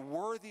calling and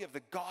worthy of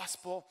the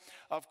gospel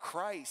of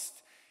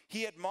Christ.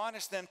 He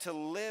admonished them to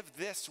live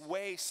this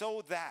way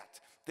so that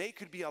they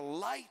could be a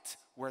light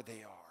where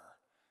they are.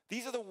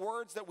 These are the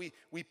words that we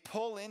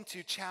pull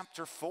into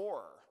chapter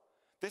 4.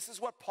 This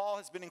is what Paul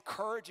has been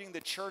encouraging the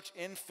church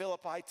in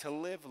Philippi to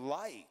live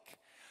like.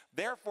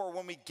 Therefore,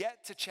 when we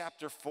get to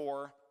chapter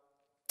 4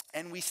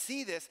 and we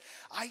see this,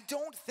 I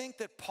don't think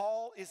that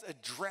Paul is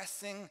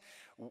addressing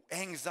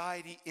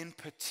anxiety in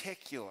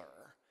particular.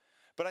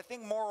 But I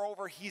think,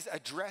 moreover, he's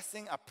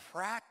addressing a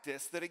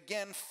practice that,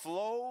 again,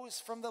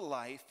 flows from the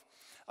life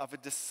of a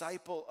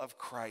disciple of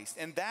Christ.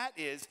 And that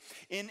is,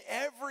 in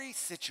every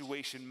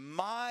situation,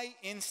 my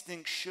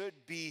instinct should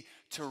be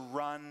to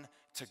run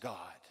to God.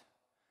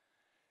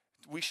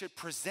 We should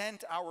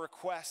present our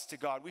requests to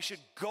God. We should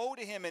go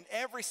to him in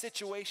every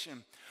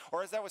situation.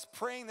 Or as I was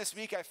praying this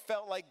week, I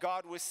felt like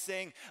God was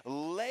saying,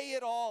 lay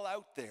it all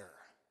out there.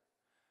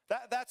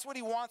 That's what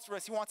he wants for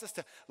us. He wants us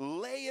to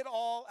lay it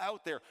all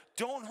out there.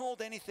 Don't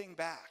hold anything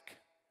back.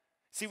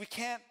 See, we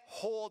can't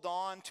hold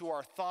on to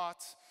our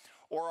thoughts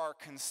or our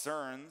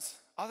concerns.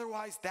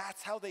 Otherwise,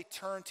 that's how they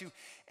turn to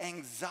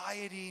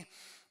anxiety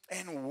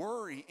and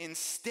worry.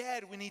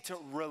 Instead, we need to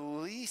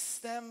release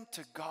them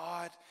to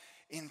God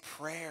in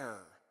prayer.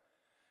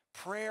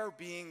 Prayer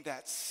being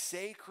that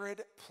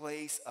sacred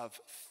place of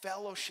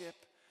fellowship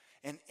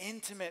and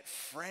intimate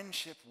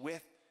friendship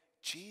with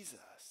Jesus.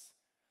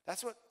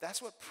 That's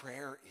what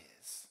prayer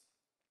is.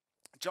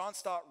 John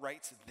Stott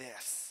writes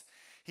this.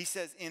 He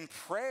says, in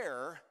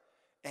prayer,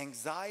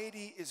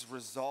 anxiety is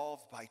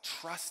resolved by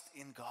trust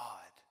in God.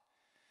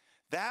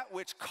 That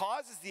which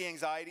causes the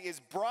anxiety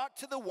is brought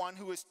to the one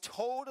who is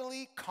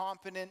totally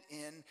competent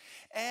in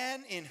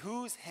and in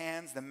whose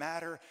hands the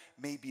matter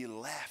may be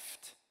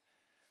left.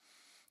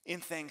 In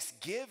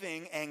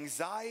thanksgiving,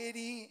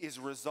 anxiety is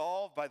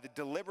resolved by the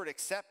deliberate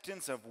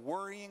acceptance of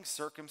worrying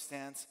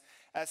circumstance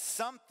as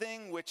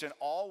something which an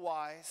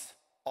all-wise,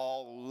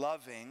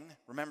 all-loving,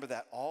 remember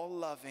that,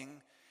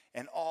 all-loving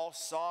and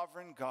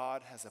all-sovereign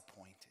God has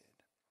appointed.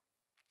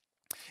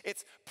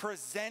 It's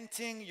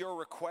presenting your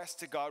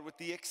request to God with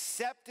the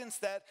acceptance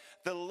that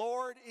the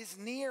Lord is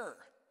near.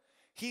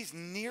 He's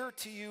near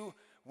to you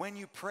when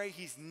you pray.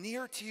 He's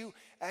near to you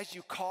as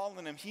you call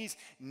on him. He's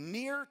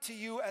near to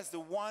you as the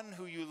one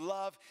who you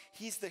love.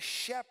 He's the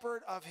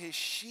shepherd of his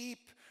sheep.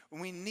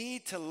 We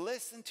need to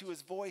listen to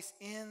his voice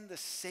in the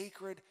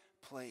sacred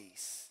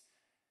place,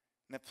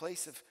 in the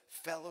place of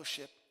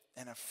fellowship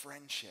and of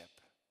friendship.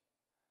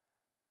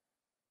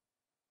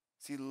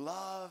 See,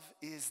 love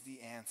is the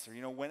answer.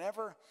 You know,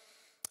 whenever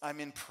I'm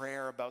in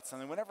prayer about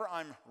something, whenever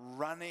I'm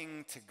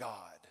running to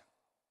God,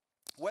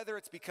 whether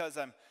it's because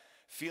I'm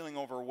feeling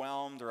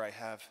overwhelmed or I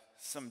have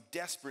some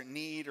desperate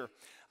need or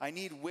I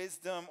need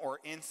wisdom or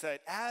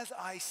insight, as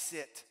I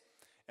sit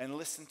and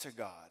listen to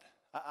God,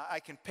 I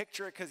can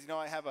picture it because, you know,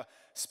 I have a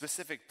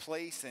specific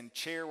place and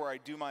chair where I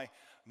do my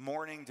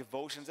morning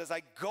devotions. As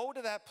I go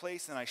to that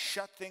place and I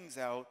shut things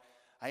out,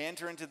 I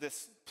enter into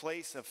this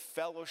place of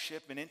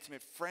fellowship and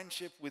intimate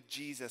friendship with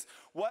Jesus.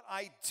 What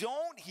I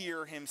don't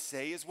hear him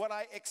say is what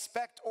I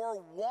expect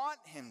or want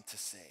him to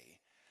say.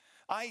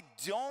 I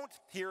don't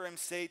hear him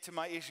say to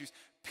my issues,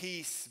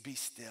 peace, be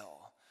still.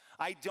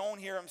 I don't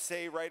hear him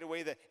say right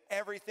away that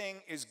everything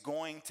is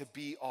going to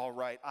be all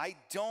right. I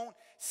don't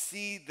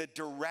see the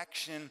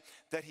direction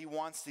that he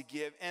wants to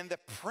give. And the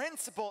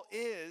principle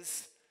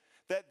is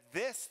that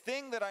this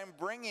thing that I'm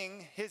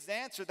bringing, his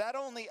answer, that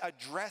only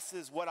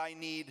addresses what I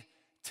need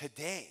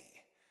today.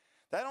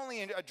 That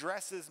only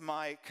addresses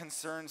my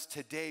concerns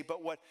today.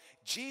 But what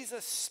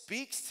Jesus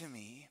speaks to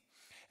me,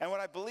 and what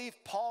I believe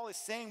Paul is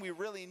saying we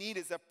really need,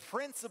 is a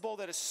principle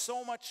that is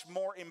so much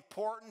more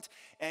important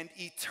and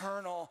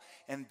eternal,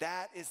 and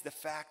that is the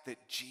fact that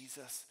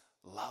Jesus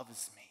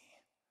loves me.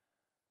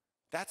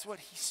 That's what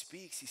he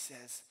speaks. He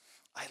says,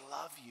 I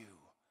love you.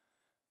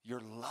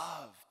 You're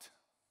loved.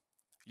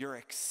 You're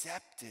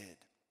accepted.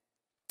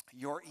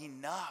 You're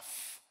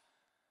enough.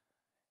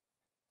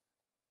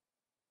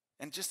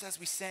 And just as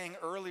we sang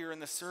earlier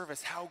in the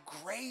service, how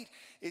great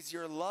is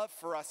your love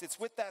for us. It's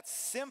with that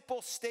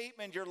simple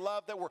statement, your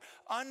love, that we're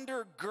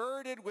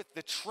undergirded with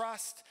the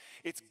trust.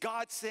 It's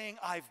God saying,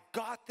 I've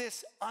got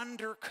this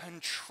under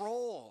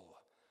control.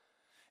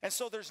 And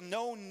so there's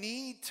no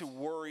need to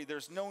worry.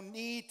 There's no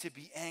need to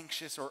be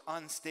anxious or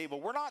unstable.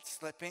 We're not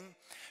slipping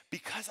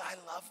because I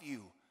love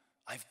you.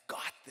 I've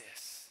got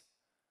this.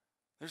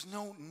 There's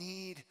no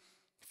need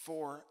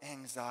for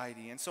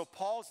anxiety. And so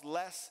Paul's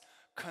less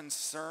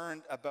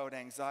concerned about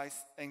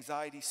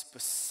anxiety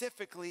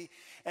specifically,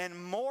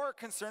 and more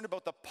concerned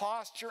about the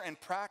posture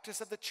and practice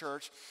of the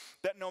church,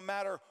 that no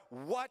matter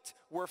what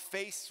we're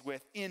faced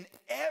with in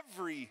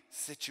every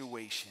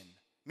situation,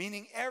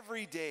 meaning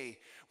every day,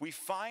 we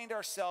find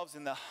ourselves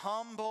in the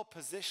humble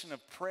position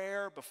of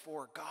prayer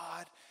before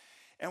God,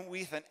 and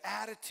with an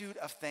attitude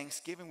of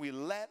thanksgiving, we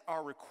let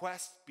our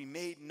requests be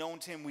made known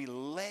to him. We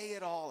lay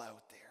it all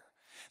out there.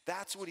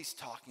 That's what he's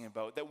talking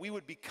about, that we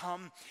would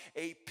become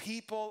a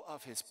people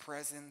of his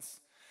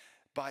presence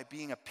by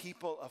being a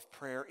people of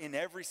prayer in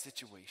every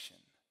situation.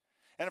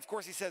 And of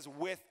course, he says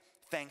with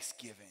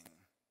thanksgiving,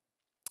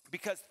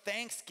 because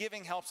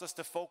thanksgiving helps us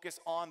to focus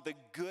on the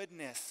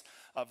goodness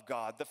of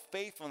God, the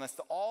faithfulness,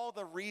 all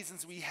the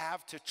reasons we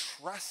have to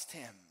trust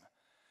him.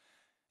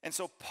 And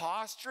so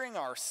posturing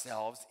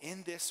ourselves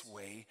in this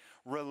way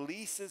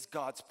releases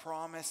God's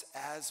promise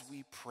as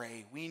we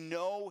pray. We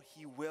know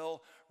he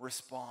will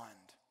respond.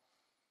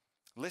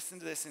 Listen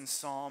to this in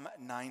Psalm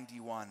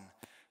 91.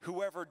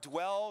 Whoever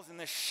dwells in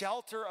the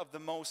shelter of the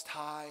Most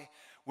High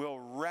will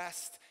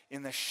rest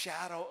in the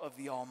shadow of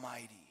the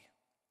Almighty.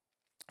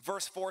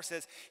 Verse 4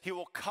 says, he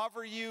will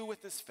cover you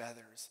with his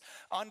feathers.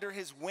 Under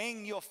his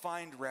wing you'll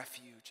find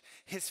refuge.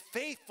 His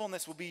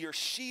faithfulness will be your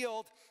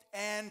shield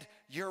and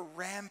your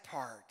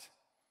rampart.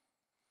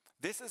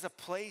 This is a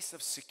place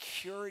of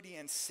security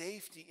and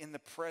safety in the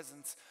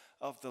presence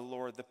of the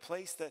Lord, the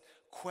place that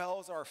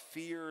quells our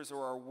fears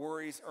or our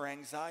worries or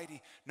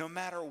anxiety, no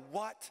matter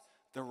what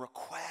the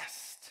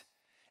request.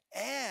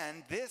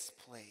 And this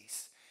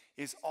place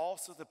is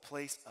also the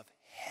place of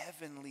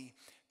heavenly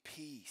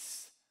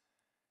peace.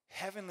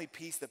 Heavenly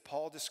peace that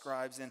Paul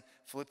describes in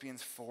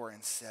Philippians 4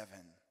 and 7.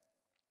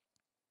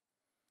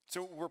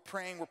 So we're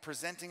praying, we're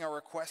presenting our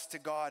request to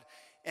God,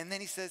 and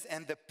then he says,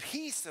 and the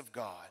peace of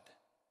God,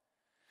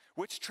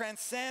 which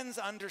transcends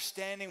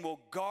understanding, will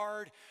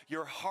guard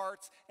your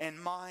hearts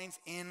and minds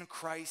in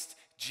Christ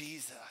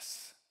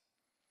Jesus.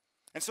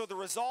 And so the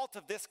result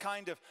of this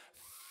kind of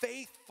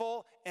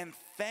faithful and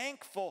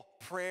thankful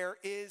prayer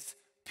is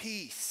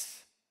peace.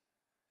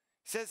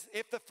 He says,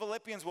 if the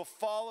Philippians will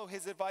follow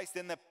his advice,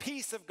 then the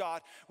peace of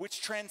God,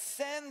 which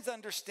transcends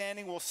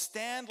understanding, will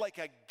stand like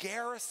a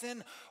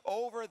garrison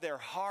over their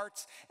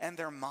hearts and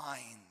their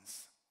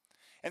minds.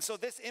 And so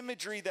this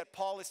imagery that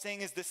Paul is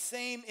saying is the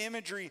same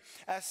imagery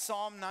as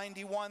Psalm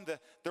 91,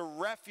 the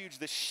refuge,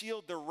 the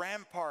shield, the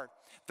rampart,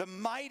 the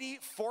mighty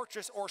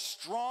fortress or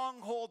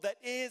stronghold that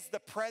is the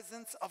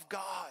presence of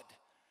God.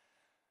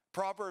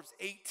 Proverbs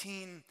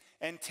 18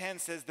 and 10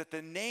 says that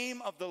the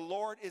name of the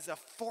Lord is a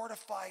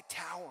fortified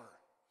tower.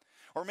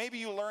 Or maybe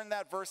you learn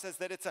that verse as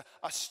that it's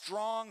a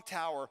strong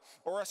tower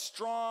or a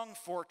strong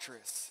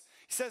fortress.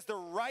 He says the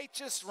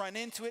righteous run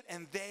into it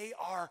and they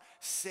are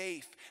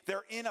safe.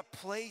 They're in a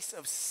place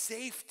of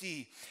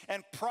safety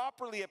and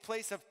properly a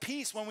place of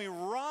peace when we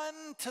run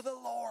to the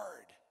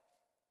Lord.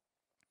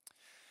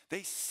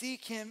 They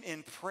seek him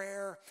in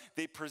prayer.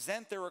 They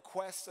present their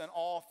requests on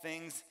all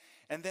things.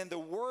 And then the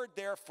word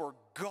there for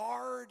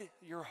guard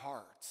your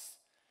hearts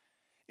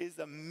is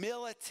a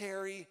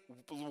military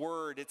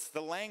word. It's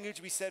the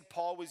language we said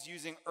Paul was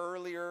using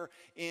earlier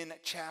in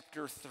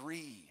chapter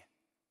 3.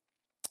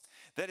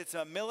 That it's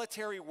a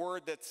military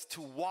word that's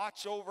to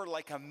watch over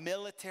like a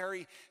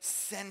military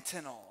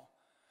sentinel.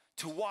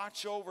 To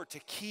watch over, to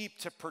keep,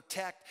 to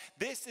protect.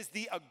 This is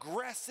the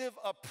aggressive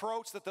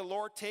approach that the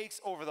Lord takes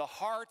over the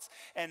hearts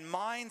and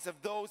minds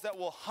of those that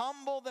will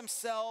humble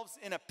themselves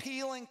in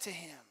appealing to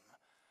him.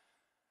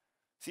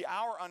 See,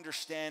 our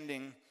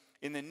understanding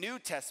in the New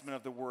Testament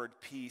of the word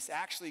peace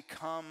actually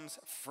comes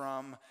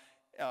from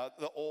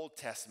the Old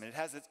Testament. It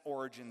has its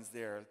origins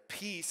there.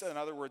 Peace, in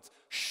other words,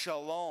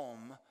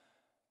 shalom,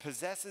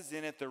 possesses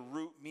in it the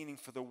root meaning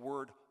for the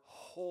word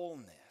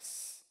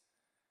wholeness.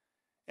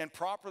 And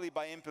properly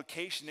by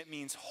implication, it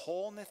means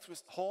wholeness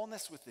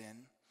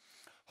within,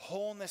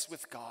 wholeness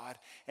with God,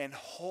 and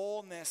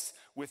wholeness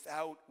with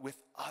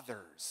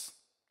others.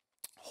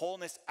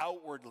 Wholeness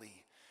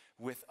outwardly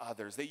with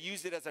others. They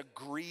use it as a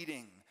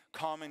greeting,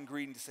 common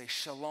greeting to say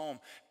shalom,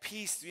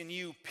 peace in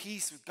you,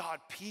 peace with God,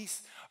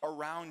 peace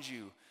around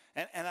you.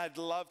 And I'd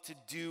love to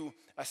do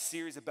a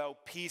series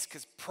about peace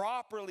because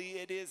properly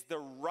it is the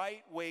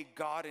right way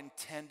God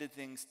intended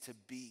things to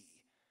be.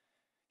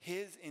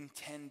 His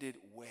intended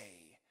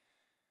way.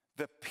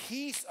 The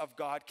peace of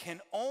God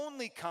can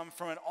only come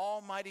from an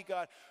almighty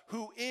God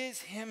who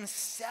is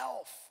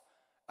himself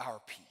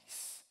our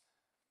peace.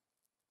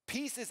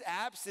 Peace is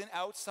absent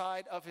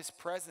outside of his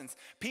presence.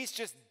 Peace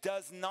just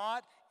does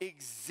not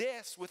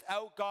exist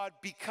without God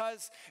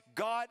because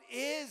God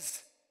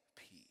is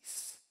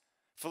peace.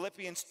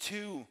 Philippians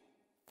 2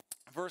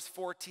 verse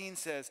 14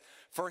 says,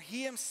 "For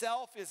he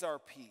himself is our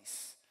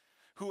peace,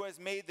 who has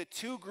made the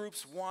two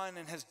groups one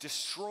and has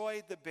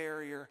destroyed the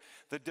barrier,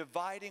 the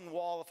dividing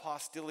wall of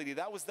hostility."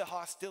 That was the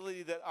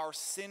hostility that our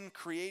sin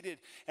created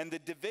and the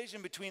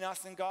division between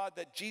us and God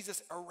that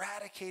Jesus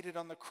eradicated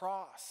on the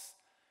cross.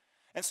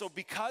 And so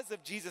because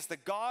of Jesus, the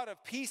God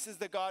of peace is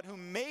the God who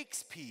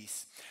makes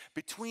peace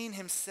between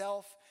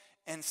himself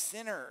and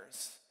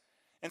sinners.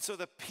 And so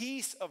the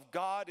peace of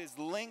God is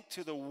linked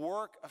to the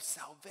work of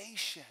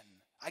salvation.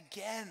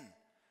 Again,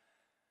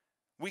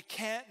 we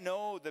can't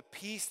know the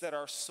peace that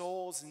our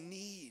souls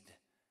need,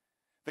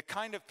 the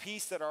kind of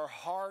peace that our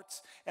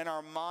hearts and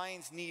our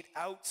minds need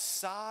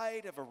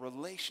outside of a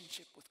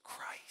relationship with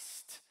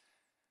Christ.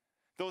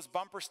 Those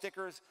bumper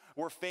stickers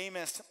were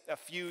famous a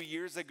few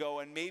years ago,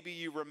 and maybe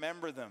you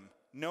remember them.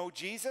 No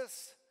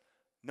Jesus,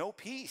 no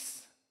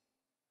peace.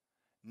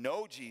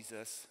 No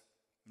Jesus,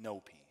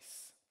 no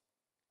peace.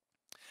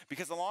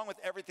 Because along with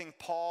everything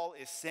Paul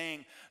is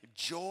saying,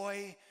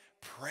 joy,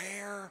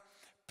 prayer,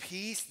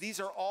 peace, these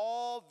are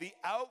all the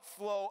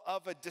outflow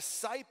of a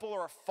disciple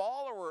or a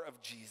follower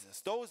of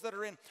Jesus. Those that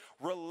are in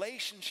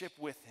relationship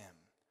with him.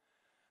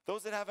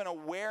 Those that have an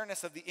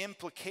awareness of the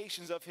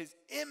implications of his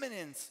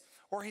immanence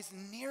or his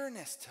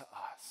nearness to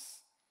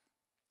us.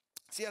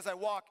 See, as I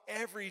walk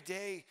every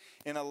day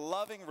in a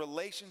loving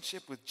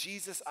relationship with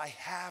Jesus, I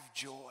have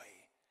joy.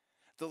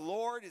 The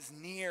Lord is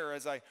near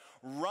as I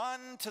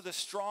run to the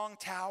strong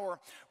tower,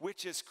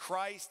 which is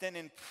Christ, and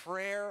in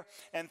prayer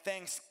and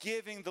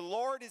thanksgiving, the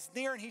Lord is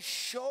near and he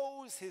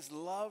shows his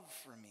love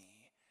for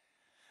me.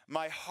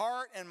 My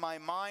heart and my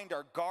mind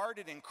are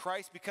guarded in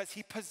Christ because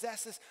he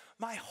possesses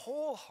my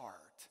whole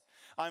heart.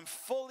 I'm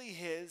fully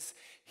his.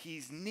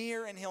 He's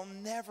near and he'll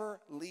never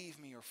leave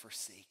me or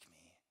forsake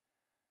me.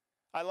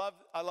 I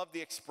love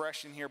the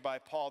expression here by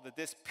Paul that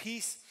this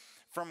peace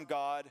from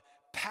God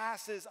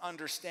passes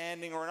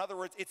understanding, or in other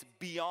words, it's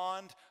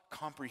beyond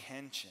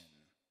comprehension.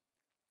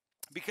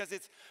 Because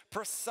it's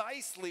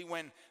precisely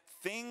when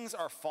things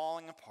are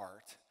falling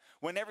apart,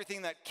 when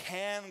everything that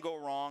can go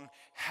wrong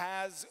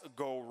has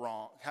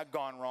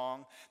gone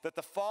wrong, that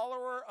the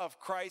follower of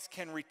Christ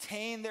can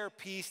retain their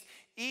peace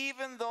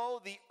even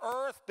though the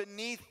earth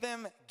beneath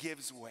them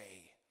gives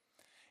way.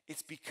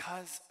 It's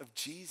because of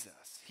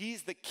Jesus.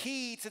 He's the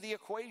key to the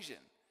equation.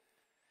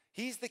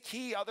 He's the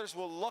key. Others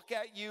will look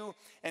at you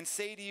and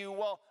say to you,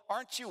 well,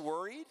 aren't you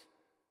worried?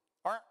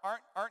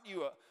 Aren't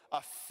you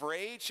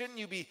afraid? Shouldn't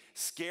you be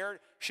scared?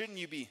 Shouldn't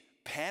you be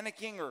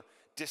panicking or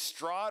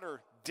distraught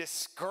or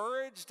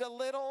discouraged a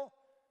little?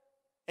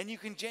 And you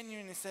can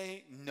genuinely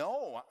say,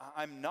 no,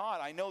 I'm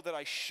not. I know that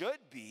I should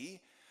be,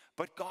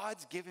 but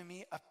God's given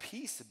me a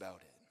peace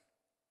about it.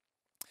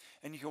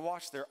 And you can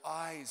watch their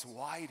eyes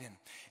widen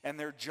and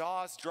their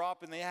jaws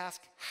drop and they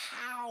ask,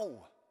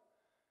 how?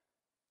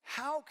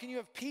 How can you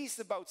have peace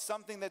about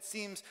something that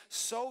seems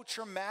so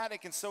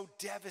traumatic and so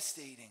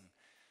devastating?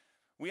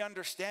 We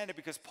understand it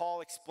because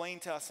Paul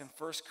explained to us in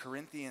 1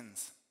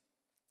 Corinthians.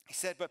 He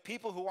said, but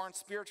people who aren't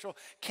spiritual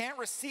can't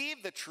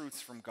receive the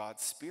truths from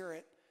God's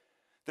Spirit.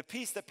 The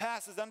peace that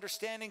passes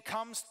understanding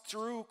comes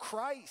through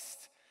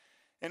Christ.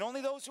 And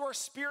only those who are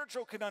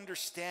spiritual can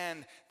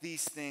understand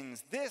these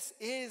things. This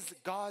is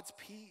God's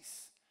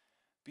peace.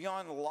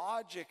 Beyond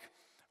logic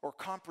or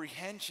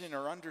comprehension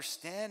or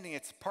understanding,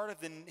 it's part of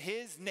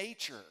his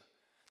nature,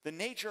 the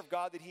nature of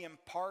God that he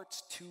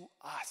imparts to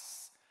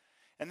us.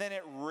 And then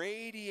it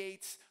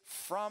radiates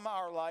from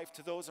our life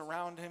to those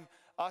around him,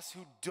 us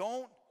who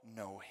don't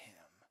know him.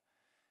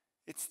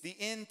 It's the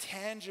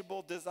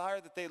intangible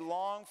desire that they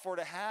long for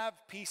to have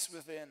peace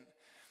within.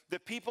 The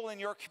people in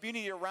your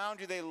community around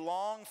you, they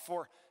long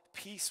for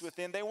peace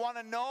within. They want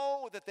to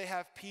know that they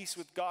have peace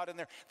with God, and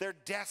they're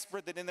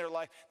desperate that in their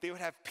life they would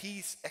have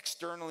peace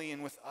externally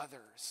and with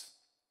others.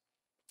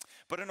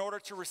 But in order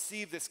to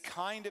receive this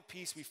kind of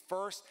peace, we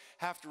first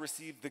have to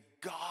receive the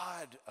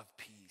God of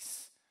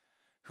peace,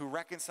 who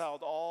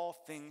reconciled all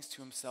things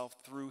to himself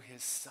through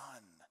his Son.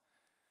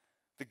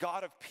 The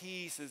God of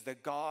peace is the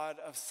God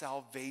of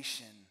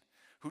salvation,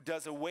 who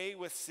does away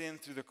with sin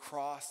through the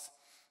cross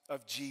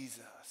of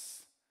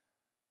Jesus.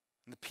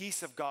 And the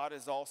peace of God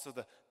is also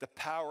the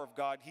power of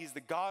God. He's the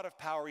God of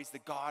power. He's the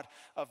God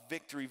of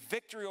victory.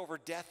 Victory over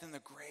death and the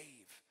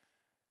grave.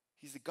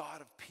 He's the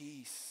God of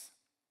peace.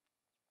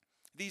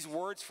 These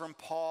words from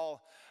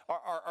Paul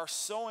are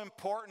so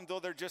important, though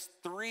they're just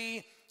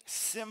 3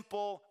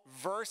 simple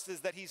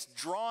verses that he's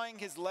drawing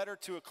his letter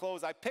to a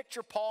close. I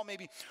picture Paul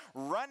maybe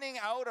running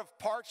out of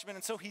parchment,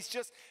 and so he's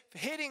just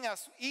hitting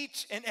us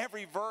each and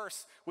every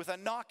verse with a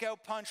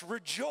knockout punch.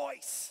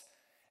 Rejoice.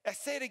 I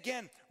say it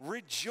again,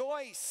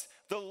 rejoice.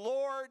 The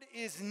Lord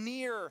is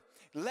near.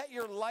 Let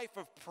your life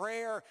of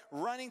prayer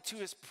running to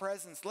his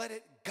presence, let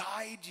it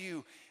guide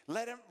you.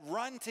 Let him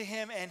run to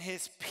him, and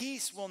his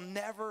peace will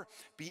never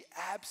be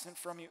absent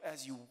from you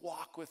as you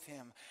walk with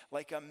him.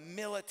 Like a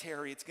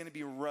military, it's going to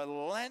be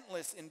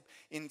relentless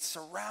in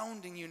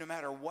surrounding you no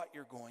matter what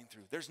you're going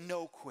through. There's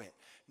no quit,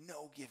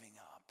 no giving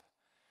up.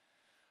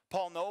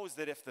 Paul knows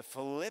that if the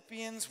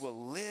Philippians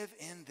will live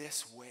in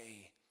this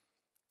way,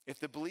 if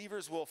the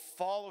believers will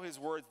follow his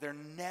words, they're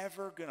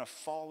never going to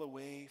fall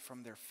away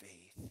from their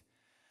faith.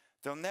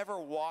 They'll never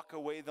walk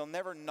away. They'll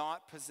never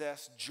not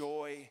possess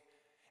joy.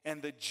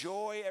 And the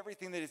joy,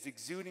 everything that is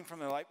exuding from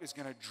their life, is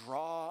going to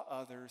draw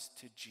others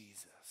to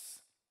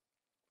Jesus.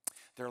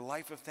 Their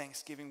life of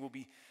thanksgiving will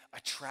be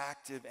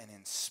attractive and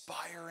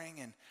inspiring.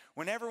 And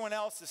when everyone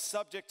else is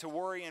subject to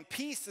worry and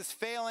peace is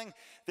failing,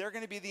 they're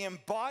going to be the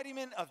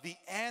embodiment of the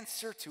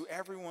answer to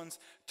everyone's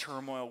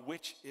turmoil,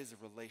 which is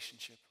a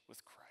relationship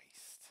with Christ.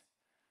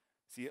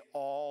 See, it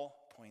all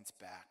points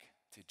back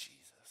to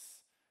Jesus.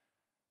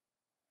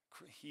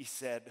 He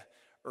said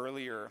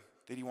earlier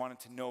that he wanted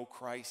to know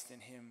Christ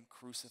and him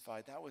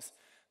crucified. That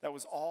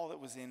was all that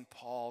was in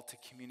Paul, to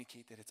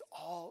communicate that it's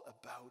all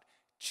about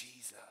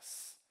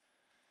Jesus.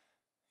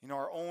 You know,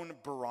 our own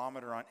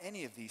barometer on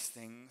any of these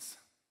things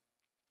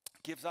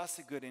gives us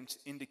a good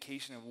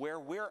indication of where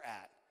we're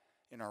at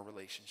in our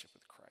relationship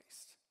with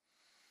Christ.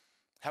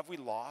 Have we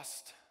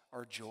lost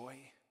our joy?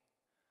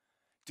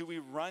 Do we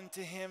run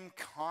to him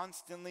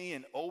constantly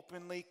and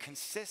openly,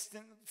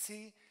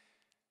 consistency?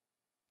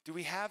 Do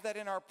we have that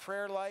in our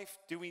prayer life?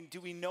 Do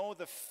we know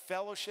the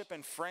fellowship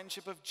and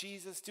friendship of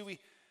Jesus?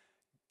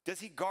 Does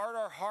he guard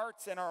our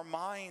hearts and our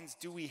minds?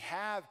 Do we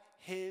have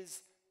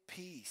his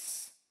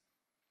peace?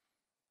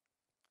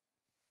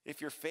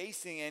 If you're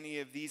facing any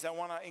of these, I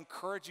want to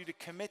encourage you to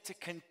commit to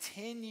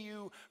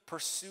continue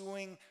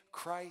pursuing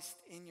Christ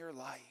in your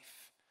life.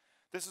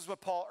 This is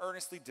what Paul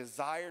earnestly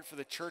desired for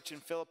the church in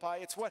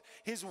Philippi. It's what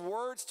his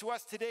words to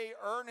us today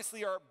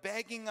earnestly are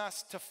begging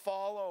us to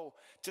follow,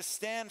 to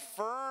stand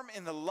firm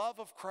in the love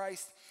of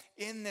Christ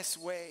in this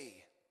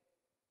way,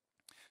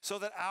 so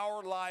that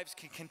our lives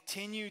can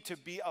continue to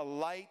be a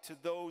light to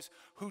those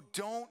who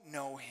don't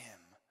know him,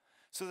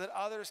 so that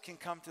others can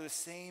come to the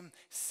same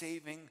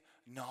saving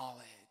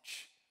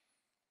knowledge.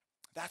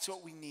 That's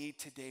what we need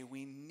today.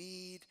 We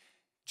need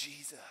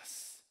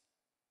Jesus.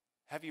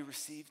 Have you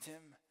received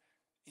him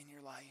in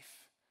your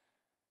life?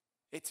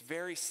 It's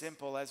very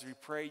simple. As we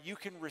pray, you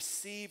can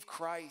receive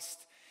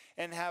Christ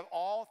and have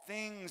all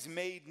things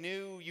made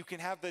new. You can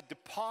have the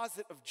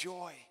deposit of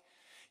joy.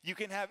 You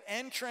can have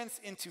entrance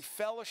into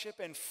fellowship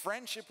and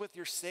friendship with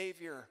your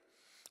Savior,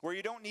 where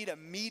you don't need a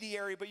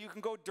mediator, but you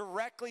can go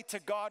directly to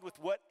God with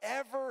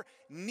whatever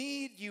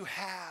need you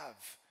have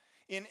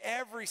in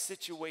every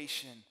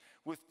situation,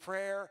 with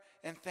prayer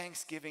and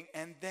thanksgiving,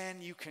 and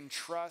then you can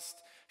trust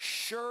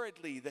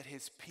assuredly that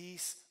his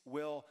peace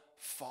will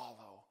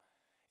follow.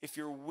 If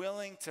you're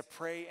willing to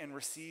pray and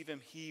receive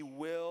him, he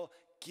will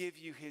give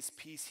you his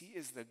peace. He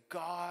is the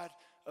God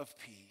of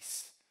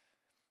peace.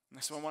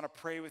 And so I want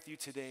to pray with you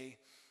today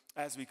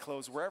as we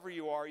close. Wherever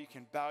you are, you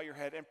can bow your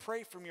head and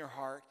pray from your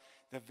heart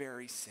the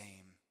very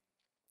same.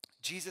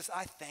 Jesus,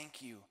 I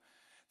thank you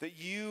that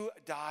you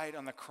died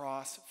on the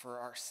cross for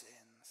our sins,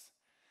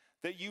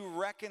 that you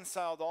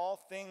reconciled all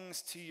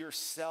things to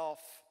yourself,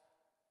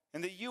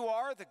 and that you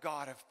are the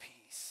God of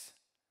peace.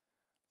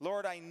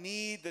 Lord, I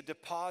need the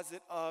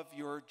deposit of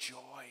your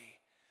joy.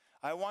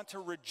 I want to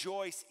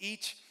rejoice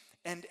each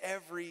and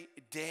every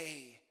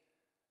day.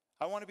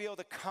 I want to be able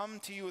to come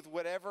to you with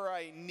whatever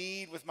I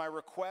need, with my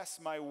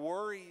requests, my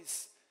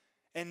worries,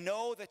 and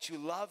know that you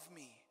love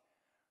me.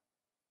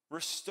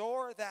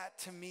 Restore that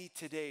to me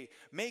today.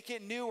 Make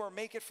it new or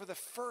make it for the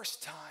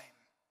first time.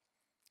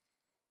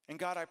 And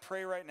God, I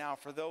pray right now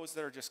for those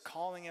that are just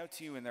calling out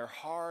to you in their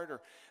heart,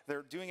 or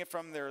they're doing it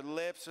from their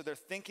lips, or they're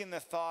thinking the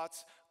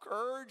thoughts,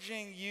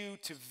 urging you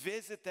to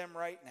visit them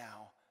right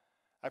now.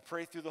 I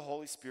pray through the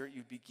Holy Spirit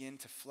you begin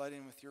to flood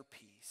in with your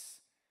peace.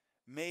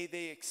 May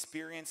they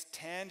experience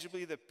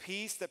tangibly the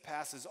peace that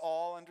passes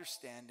all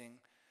understanding,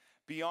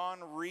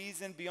 beyond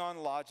reason,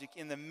 beyond logic,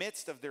 in the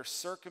midst of their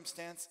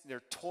circumstance,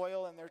 their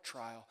toil, and their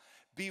trial.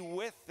 Be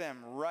with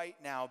them right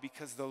now,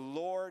 because the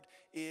Lord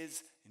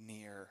is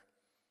near.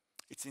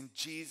 It's in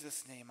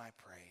Jesus' name I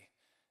pray.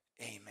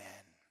 Amen.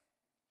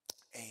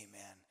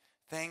 Amen.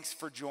 Thanks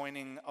for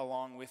joining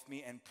along with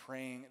me and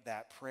praying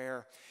that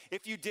prayer.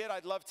 If you did,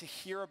 I'd love to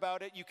hear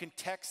about it. You can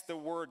text the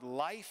word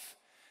life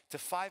to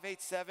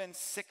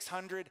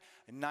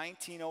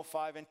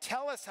 587-600-1905 and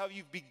tell us how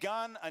you've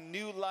begun a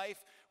new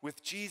life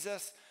with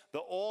Jesus.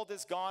 The old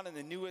is gone and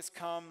the new has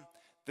come.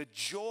 The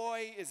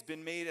joy has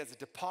been made as a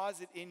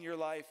deposit in your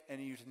life,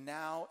 and you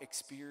now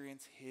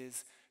experience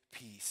his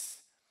peace.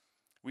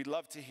 We'd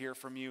love to hear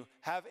from you.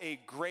 Have a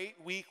great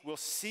week. We'll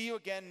see you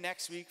again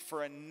next week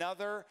for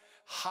another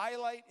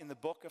highlight in the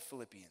book of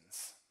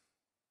Philippians.